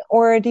at night,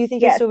 or do you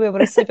think you'll yes, still be able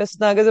to sleep as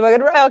snug as a bug?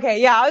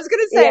 Okay, yeah, I was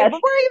gonna say yes,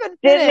 before I even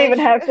didn't even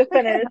finish. have to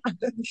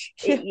finish.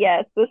 Yeah.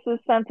 Yes, this is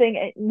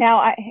something now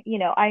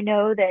I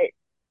know that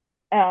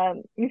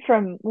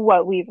from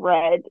what we've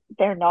read,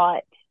 they're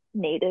not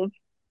native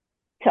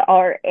to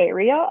our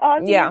area,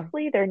 Yeah,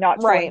 obviously. They're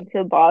not right. going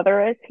to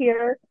bother us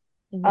here.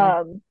 Hmm.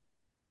 Um,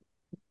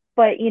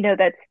 but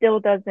that still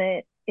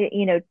doesn't,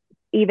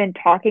 even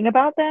talking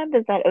about them,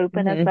 does that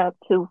open us Hmm. up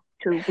to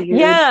weird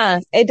Yeah,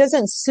 it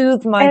doesn't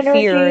soothe my energy?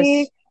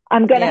 fears.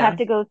 I'm gonna have Yeah.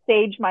 to go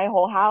sage my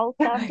whole house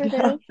I after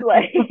know. this.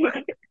 Like,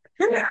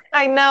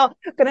 I know.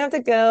 I'm gonna have to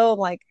go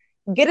like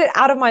get it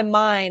out of my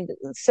mind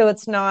so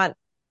it's not,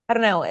 I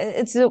don't know.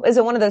 Is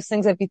it one of those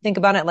things that if you think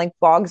about it, like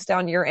bogs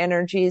down your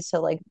energy so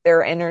like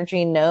their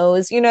energy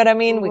knows, you know what I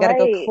mean? We gotta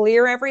go right,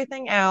 clear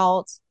everything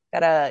out.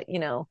 Gotta,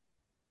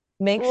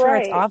 make sure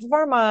it's right. off of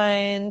our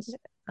mind.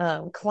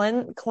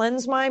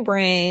 Cleanse my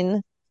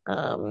brain.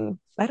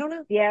 I don't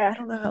know. Yeah, I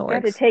don't know how it I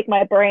have to works. take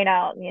my brain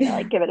out and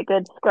like give it a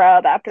good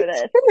scrub after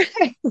this.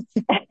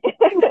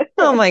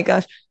 Oh my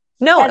gosh.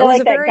 No, Kind it of was a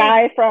like that very,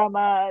 guy from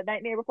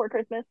Nightmare Before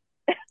Christmas.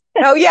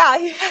 oh yeah,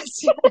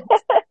 yes,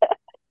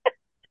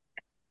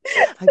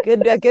 a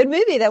good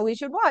movie that we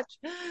should watch.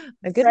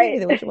 A good movie Right.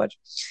 that we should watch.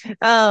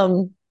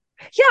 Um,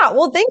 yeah,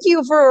 well, thank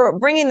you for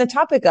bringing the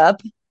topic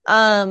up.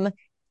 Um,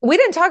 we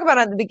didn't talk about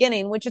it at the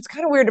beginning, which is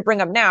kind of weird to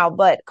bring up now,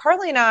 but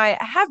Carly and I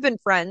have been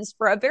friends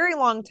for a very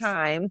long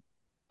time.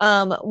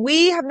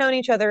 We have known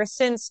each other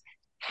since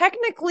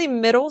technically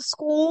middle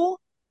school,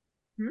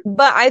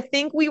 but I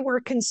think we were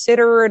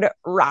considered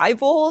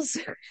rivals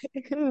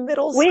in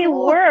middle We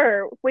school.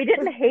 were. We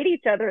didn't hate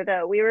each other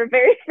though. We were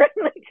very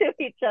friendly to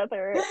each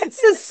other.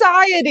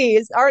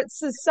 Our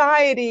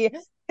society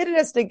pitted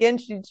us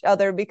against each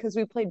other because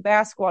we played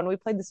basketball and we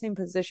played the same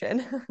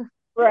position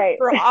Right.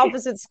 for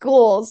opposite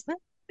schools.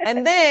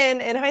 And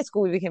then in high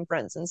school, we became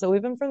friends. And so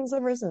we've been friends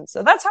ever since.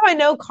 So that's how I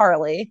know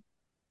Carly.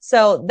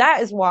 So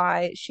that is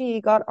why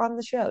she got on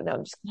the show. No,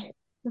 I'm just kidding.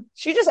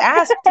 She just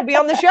asked to be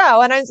on the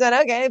show. And I said,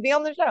 okay, be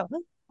on the show.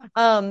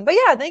 But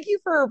yeah, thank you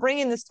for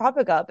bringing this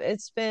topic up.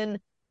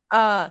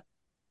 Uh,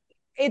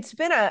 it's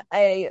been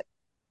a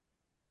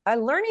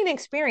learning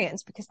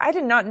experience because I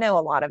did not know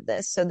a lot of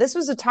this. So this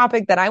was a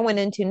topic that I went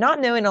into not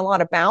knowing a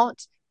lot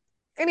about.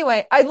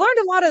 Anyway, I learned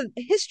a lot of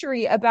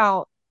history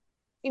about,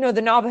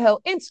 the Navajo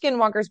and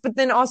skinwalkers, but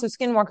then also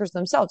skinwalkers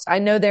themselves. I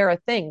know they're a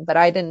thing, but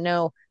I didn't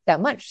know that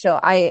much. So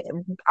I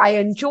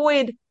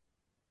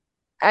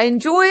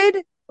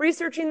enjoyed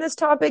researching this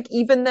topic,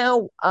 even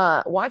though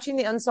watching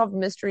the Unsolved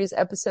Mysteries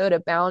episode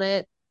about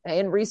it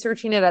and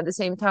researching it at the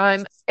same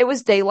time, it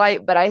was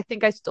daylight, but I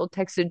think I still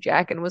texted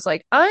Jack and was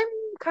like, I'm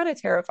kind of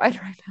terrified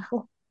right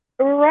now.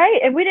 Right.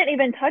 And we didn't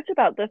even touch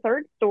about the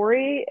third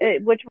story,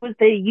 which was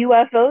the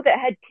UFO that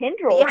had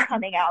tendrils Yeah.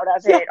 coming out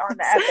of Yes. it on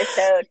the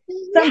episode.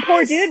 Some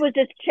poor dude Yes. was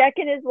just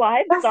checking his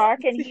livestock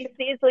and he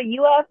sees a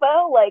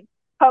UFO like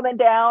coming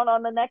down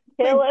on the next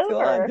My hill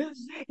God. over.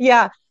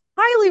 Yeah.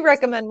 Highly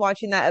recommend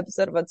watching that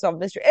episode of Unsolved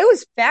Mystery. It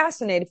was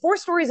fascinating. Four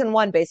stories in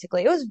one,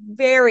 basically. It was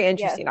very Yes.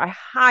 interesting. I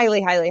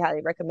highly, highly,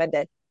 highly recommend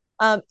it.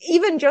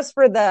 Even just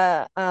for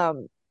the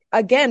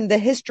again, the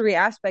history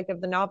aspect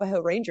of the Navajo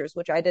Rangers,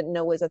 which I didn't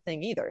know was a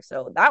thing either.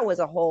 So that was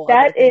a whole other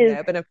That thing is that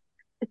opened up.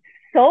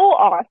 so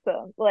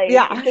awesome. Like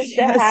Yeah, just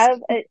to yes. have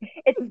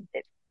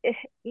it,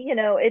 you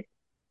know, it's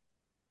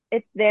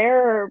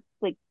their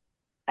like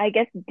I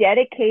guess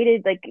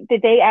dedicated like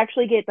did they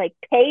actually get like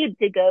paid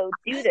to go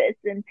do this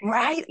and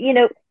Right. you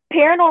know They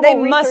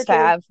paranormal must researchers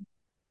have.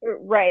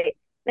 right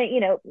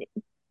you know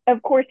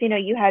of course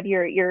you have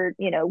your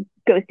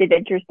Ghost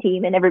Adventures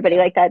team and everybody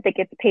Yeah. like that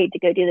gets paid to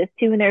go do this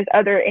too and there's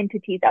other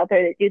entities out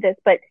there that do this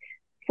but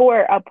for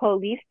a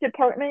police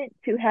department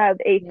to have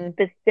a Mhm.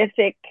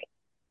 specific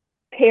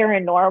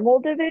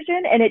paranormal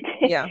division and it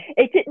Yeah.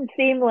 it didn't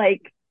seem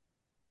like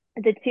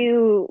the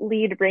two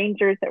lead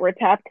rangers that were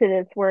tapped to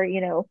this were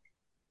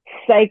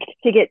psyched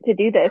to get to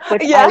do this,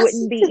 which I Yes.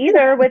 wouldn't be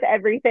either with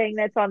everything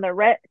that's on the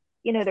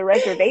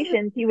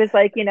reservations. He was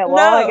like, well,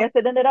 I No. guess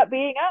it ended up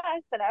being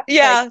us. And I was like,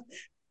 Yeah.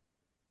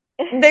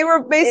 They were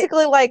it,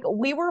 basically like,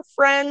 we were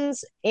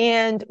friends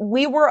and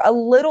we were a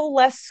little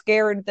less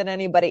scared than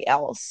anybody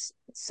else.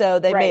 So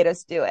they right, made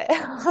us do it.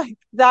 Like,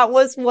 that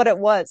was what it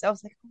was. I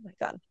was like, oh my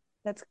God,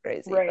 that's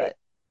crazy. right.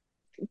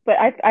 But But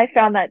I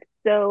found that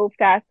so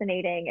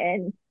fascinating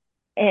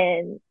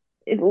and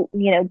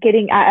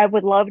getting I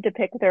would love to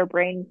pick their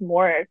brains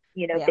more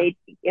yeah. they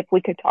if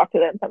we could talk to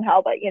them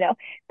somehow but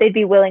they'd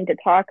be willing to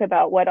talk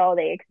about what all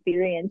they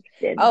experienced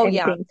Oh, and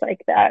yeah. things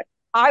like that.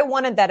 I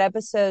wanted that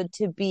episode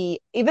to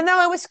be, even though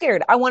I was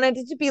scared, I wanted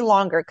it to be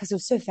longer because it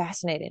was so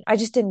fascinating. I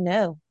just didn't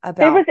know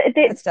There was about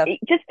that stuff.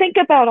 just think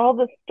about all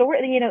the story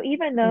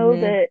even though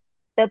Hmm.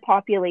 the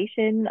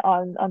population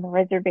on the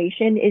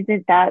reservation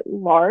isn't that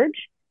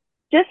large,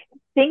 just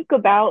think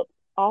about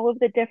all of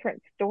the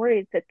different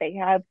stories that they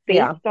have based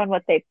Yeah. on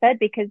what they've said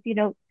because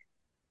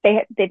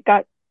they've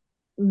got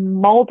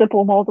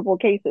multiple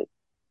cases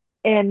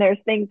and there's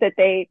things that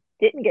they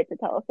didn't get to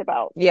tell us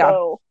about. Yeah.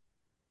 So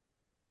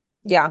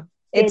Yeah.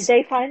 did It's,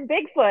 they find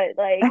Bigfoot?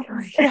 Like,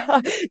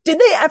 yeah. Did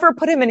they ever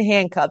put him in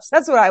handcuffs?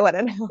 That's what I want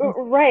to know.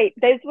 right,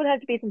 those would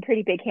have to be some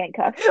pretty big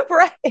handcuffs.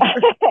 Right.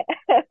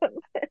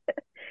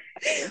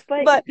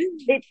 But But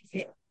it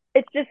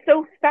it's just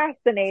so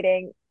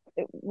fascinating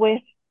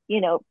with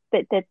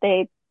that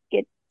they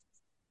get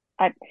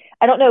I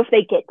I don't know if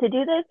they get to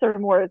do this or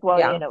more as well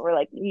yeah, we're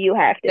like you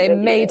have to they go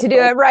do made this to do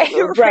like it.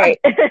 Right. Right.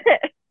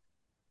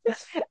 right.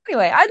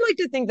 Anyway, I'd like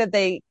to think that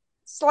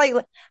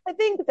I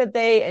think that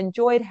they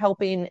enjoyed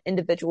helping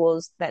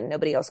individuals that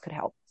nobody else could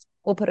help.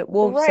 We'll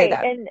say Right.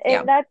 that. Yeah.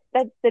 And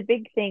that's the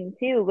big thing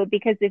too, but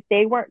because if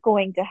they weren't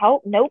going to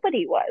help,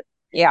 nobody was.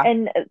 Yeah.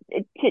 And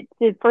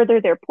to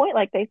further their point,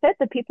 like they said,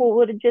 the people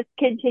would just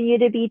continue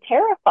to be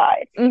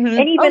terrified. Mm-hmm. And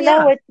Oh, even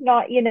though yeah. it's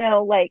not,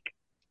 like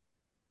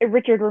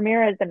Richard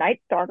Ramirez, the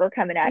Night Stalker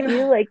coming at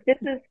you, like this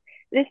is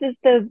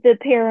the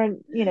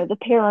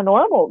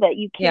paranormal that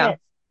you Yeah. can't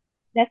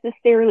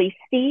necessarily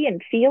see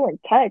and feel and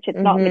touch. It's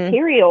not Mm-hmm.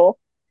 material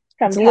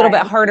It's a little bit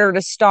sometimes. harder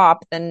to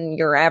stop than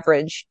your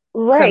average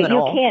Right. You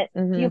criminal. can't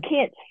Mm-hmm. you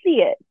can't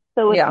see it.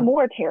 So it's Yeah.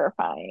 more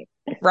terrifying.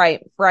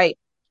 Right, right.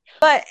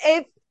 But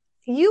if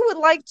you would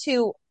like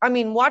to, I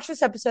mean, watch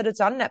this episode, it's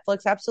on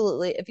Netflix,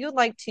 absolutely. If you would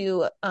like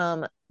to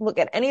look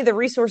at any of the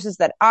resources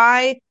that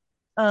I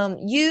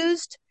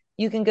used,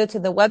 you can go to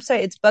the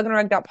website. It's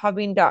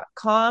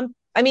bugandrug.podbean.com.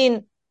 I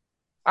mean,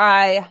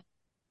 I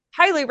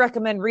highly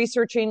recommend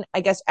researching,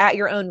 I guess, at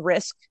your own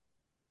risk.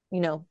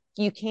 You know,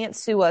 you can't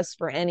sue us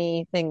for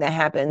anything that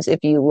happens if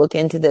you look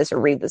into this or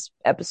read this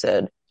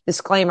episode.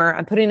 Disclaimer,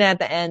 I'm putting it at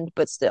the end,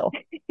 but still.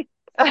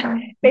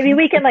 Maybe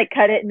we can like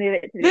cut it and move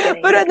it to the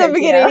beginning But in the because,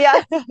 beginning,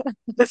 yeah.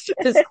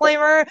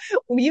 Disclaimer,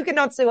 you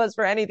cannot sue us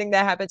for anything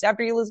that happens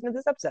after you listen to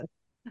this episode.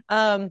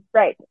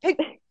 right. Pick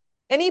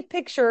any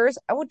pictures.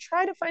 I would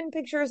try to find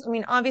pictures. I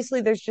mean,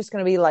 obviously, there's just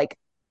going to be like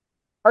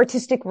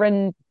artistic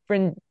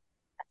renderings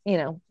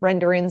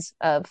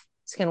of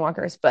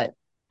skinwalkers, but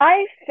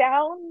I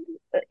found,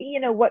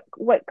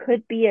 what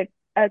could be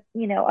a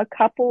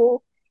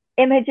couple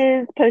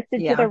images posted to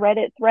the yeah,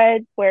 Reddit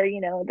threads where,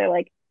 they're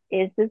like,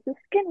 is this a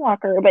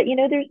skinwalker? But,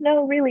 there's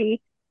no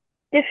really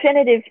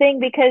definitive thing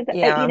because,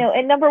 yeah,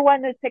 and number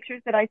one, those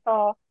pictures that I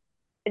saw,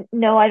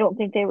 no, I don't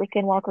think they were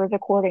skinwalkers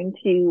according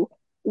to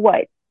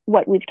what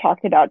what we've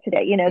talked about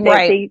today.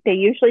 right. They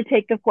usually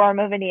take the form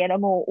of an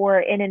animal or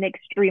in an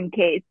extreme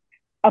case,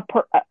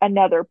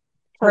 another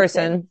person.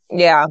 Person,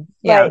 yeah,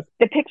 yeah. But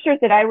the pictures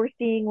that I were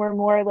seeing were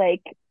more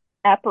like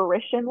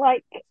apparition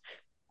like,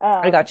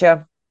 I um,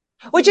 gotcha.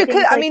 Which and it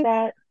could. things I like mean,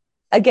 that.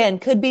 again,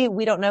 could be.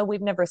 We don't know.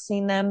 We've never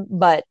seen them,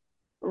 but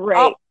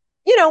Right.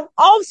 I'll,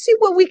 I'll see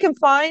what we can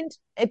find.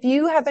 If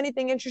you have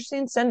anything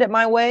interesting, send it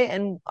my way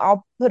and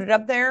I'll put it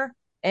up there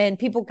and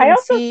people I can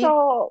also see.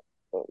 saw,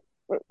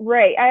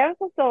 right. I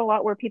also saw a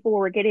lot where people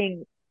were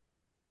getting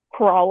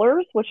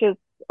crawlers, which is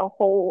a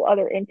whole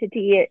other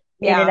entity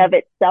in and Yeah. of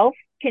itself,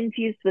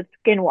 confused with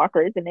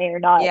skinwalkers, and they are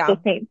not Yeah. the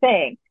same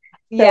thing.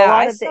 So a Yeah.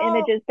 lot of the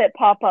images that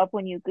pop up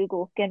when you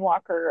Google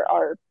skinwalker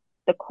are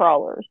the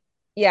crawlers.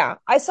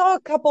 I saw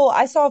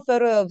a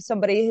photo of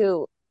somebody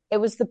who it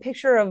was the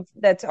picture of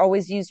that's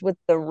always used with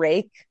the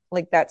rake.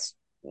 Like that's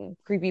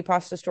creepy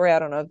pasta story. I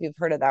don't know if you've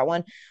heard of that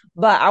one,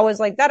 but I was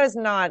like, that is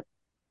not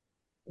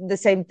the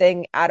same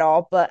thing at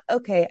all. But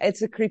okay,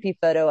 it's a creepy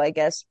photo, I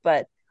guess.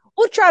 But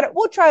we'll try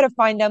to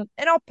find them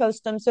and I'll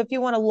post them. So if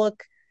you want to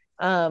look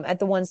at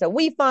the ones that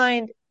we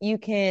find, you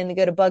can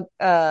go to Bug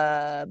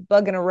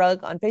and a Rug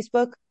on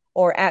Facebook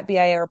or at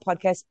BIR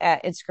podcast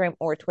at Instagram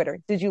or Twitter.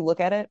 Did you look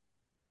at it?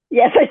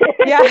 Yes, I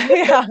Yeah,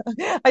 did.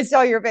 yeah. I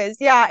saw your face.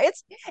 Yeah,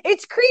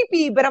 it's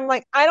creepy, but I'm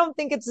like, I don't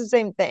think it's the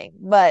same thing.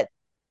 But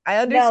I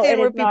No, understand it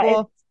where is not. It's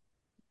people,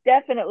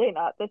 definitely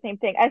not the same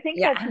thing. I think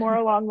that's yeah, more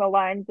along the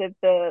lines of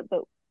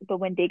the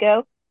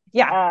Wendigo,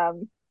 yeah,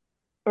 um,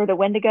 or the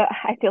Wendigo.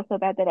 I feel so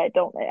bad that I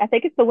don't. I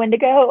think it's the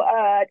Wendigo.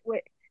 I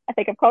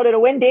think I've called it a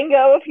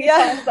Wendigo a few times.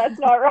 yeah. That's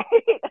not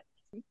right.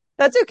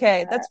 That's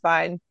okay. Uh, That's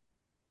fine.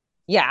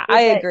 Yeah,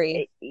 I but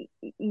agree.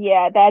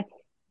 yeah, that's.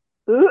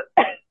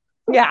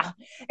 Yeah,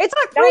 it's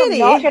not Now I'm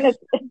not pretty. gonna.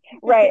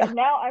 Right Yeah,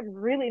 now, I'm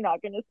really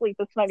not gonna sleep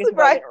as snug as a sleep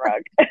bug right. in a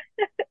rug.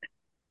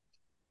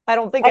 I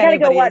don't think I gotta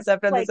go anybody watch is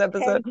after this like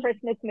episode. 10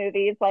 Christmas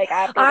movies like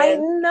after I this.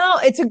 know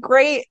it's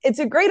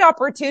a great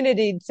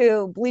opportunity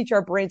to bleach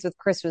our brains with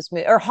Christmas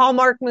or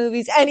Hallmark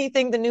movies,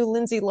 anything. The new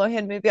Lindsay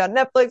Lohan movie on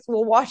Netflix,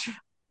 we'll watch.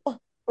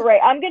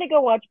 Right, I'm gonna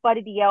go watch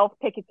Buddy the Elf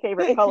pick his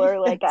favorite color.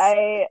 Like Yes,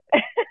 I.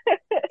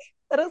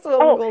 that is what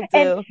we Oh, will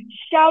and do.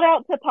 shout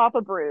out to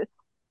Papa Bruce.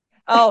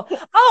 Oh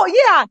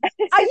yeah,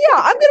 yeah.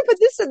 I'm gonna put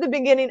this at the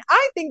beginning.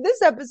 I think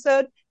this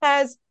episode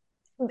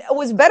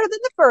was better than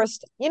the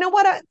first. You know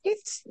what? You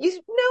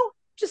know,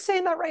 just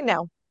saying that right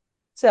now.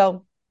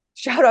 So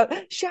shout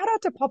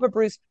out to Papa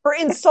Bruce for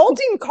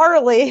insulting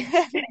Carly.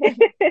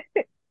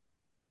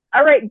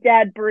 All right,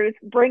 Dad Bruce,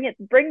 bring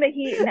the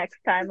heat next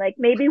time. Like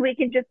maybe we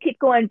can just keep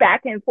going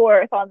back and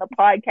forth on the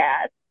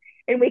podcast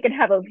and we can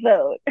have a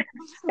vote.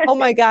 Oh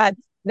my God.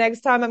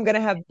 Next time I'm gonna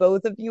have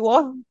both of you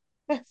on.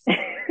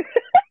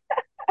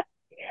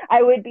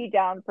 I would be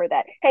down for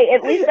that. Hey,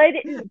 at least I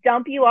didn't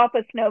dump you off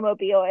a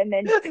snowmobile and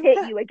then pit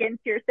you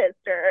against your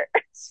sister.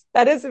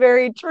 That is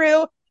very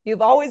true.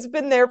 You've always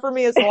been there for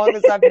me as long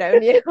as I've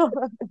known you.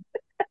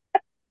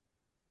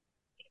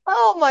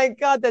 Oh my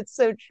God, that's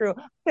so true.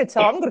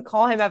 I'm gonna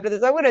call him after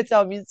this. I'm gonna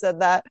tell him you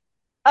said that.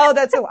 Oh,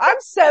 I'm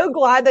so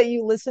glad that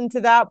you listened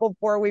to that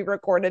before we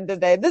recorded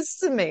today. This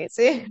is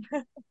amazing.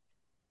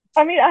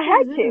 I mean, I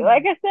had to,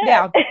 like I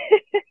Yeah, said.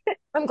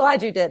 I'm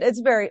glad you did. That's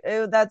very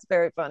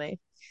funny.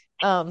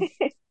 Um,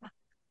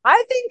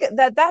 I think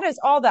that is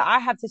all that I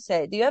have to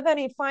say. Do you have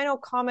any final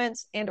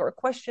comments and or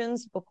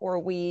questions before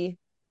we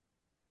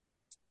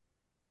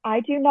I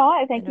do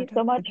not. end Thank our you time?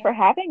 so much Okay. for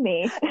having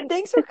me.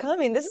 Thanks for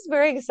coming. This is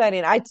very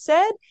exciting. I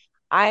said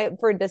I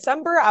for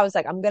December, I was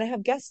like, I'm gonna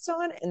have guests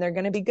on and they're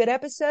gonna be good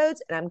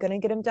episodes and I'm gonna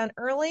get them done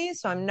early.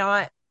 So I'm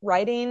not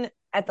writing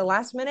at the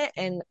last minute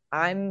and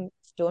I'm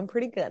doing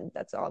pretty good.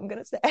 That's all I'm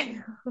gonna say.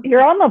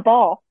 You're on the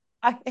ball.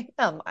 I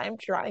am. I'm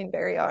trying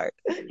very hard.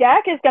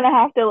 Jack is gonna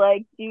have to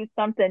like do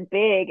something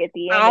big at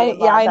the end of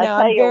the Yeah, month. I I know.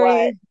 tell you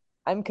what.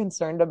 I'm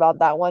concerned about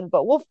that one,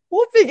 but we'll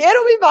figure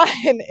it'll be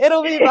fine.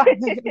 It'll be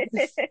fine.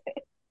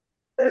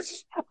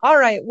 All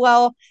right.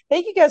 Well,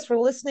 thank you guys for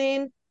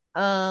listening.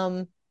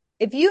 Um,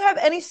 if you have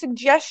any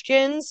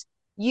suggestions,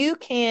 you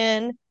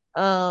can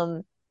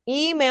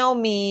email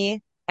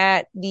me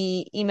at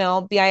the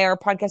email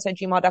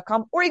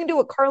birpodcast@gmail.com, or you can do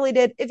what Carly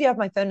did. If you have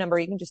my phone number,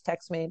 you can just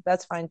text me.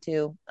 That's fine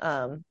too.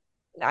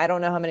 I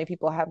don't know how many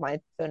people have my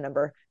phone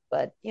number,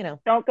 but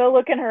Don't go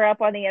looking her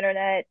up on the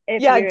internet.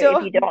 If yeah, you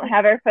don't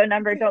have her phone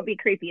number, don't be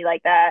creepy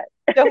like that.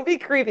 don't be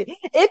creepy.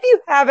 If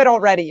you have it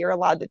already, you're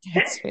allowed to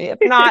text me. If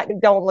not,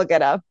 don't look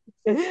it up.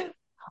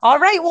 All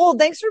right. Well,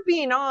 thanks for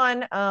being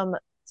on.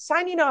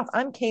 Signing off,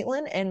 I'm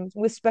Caitlin, and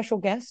with special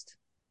guest.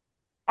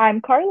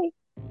 I'm Carly.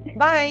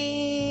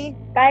 Bye.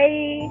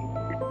 Bye.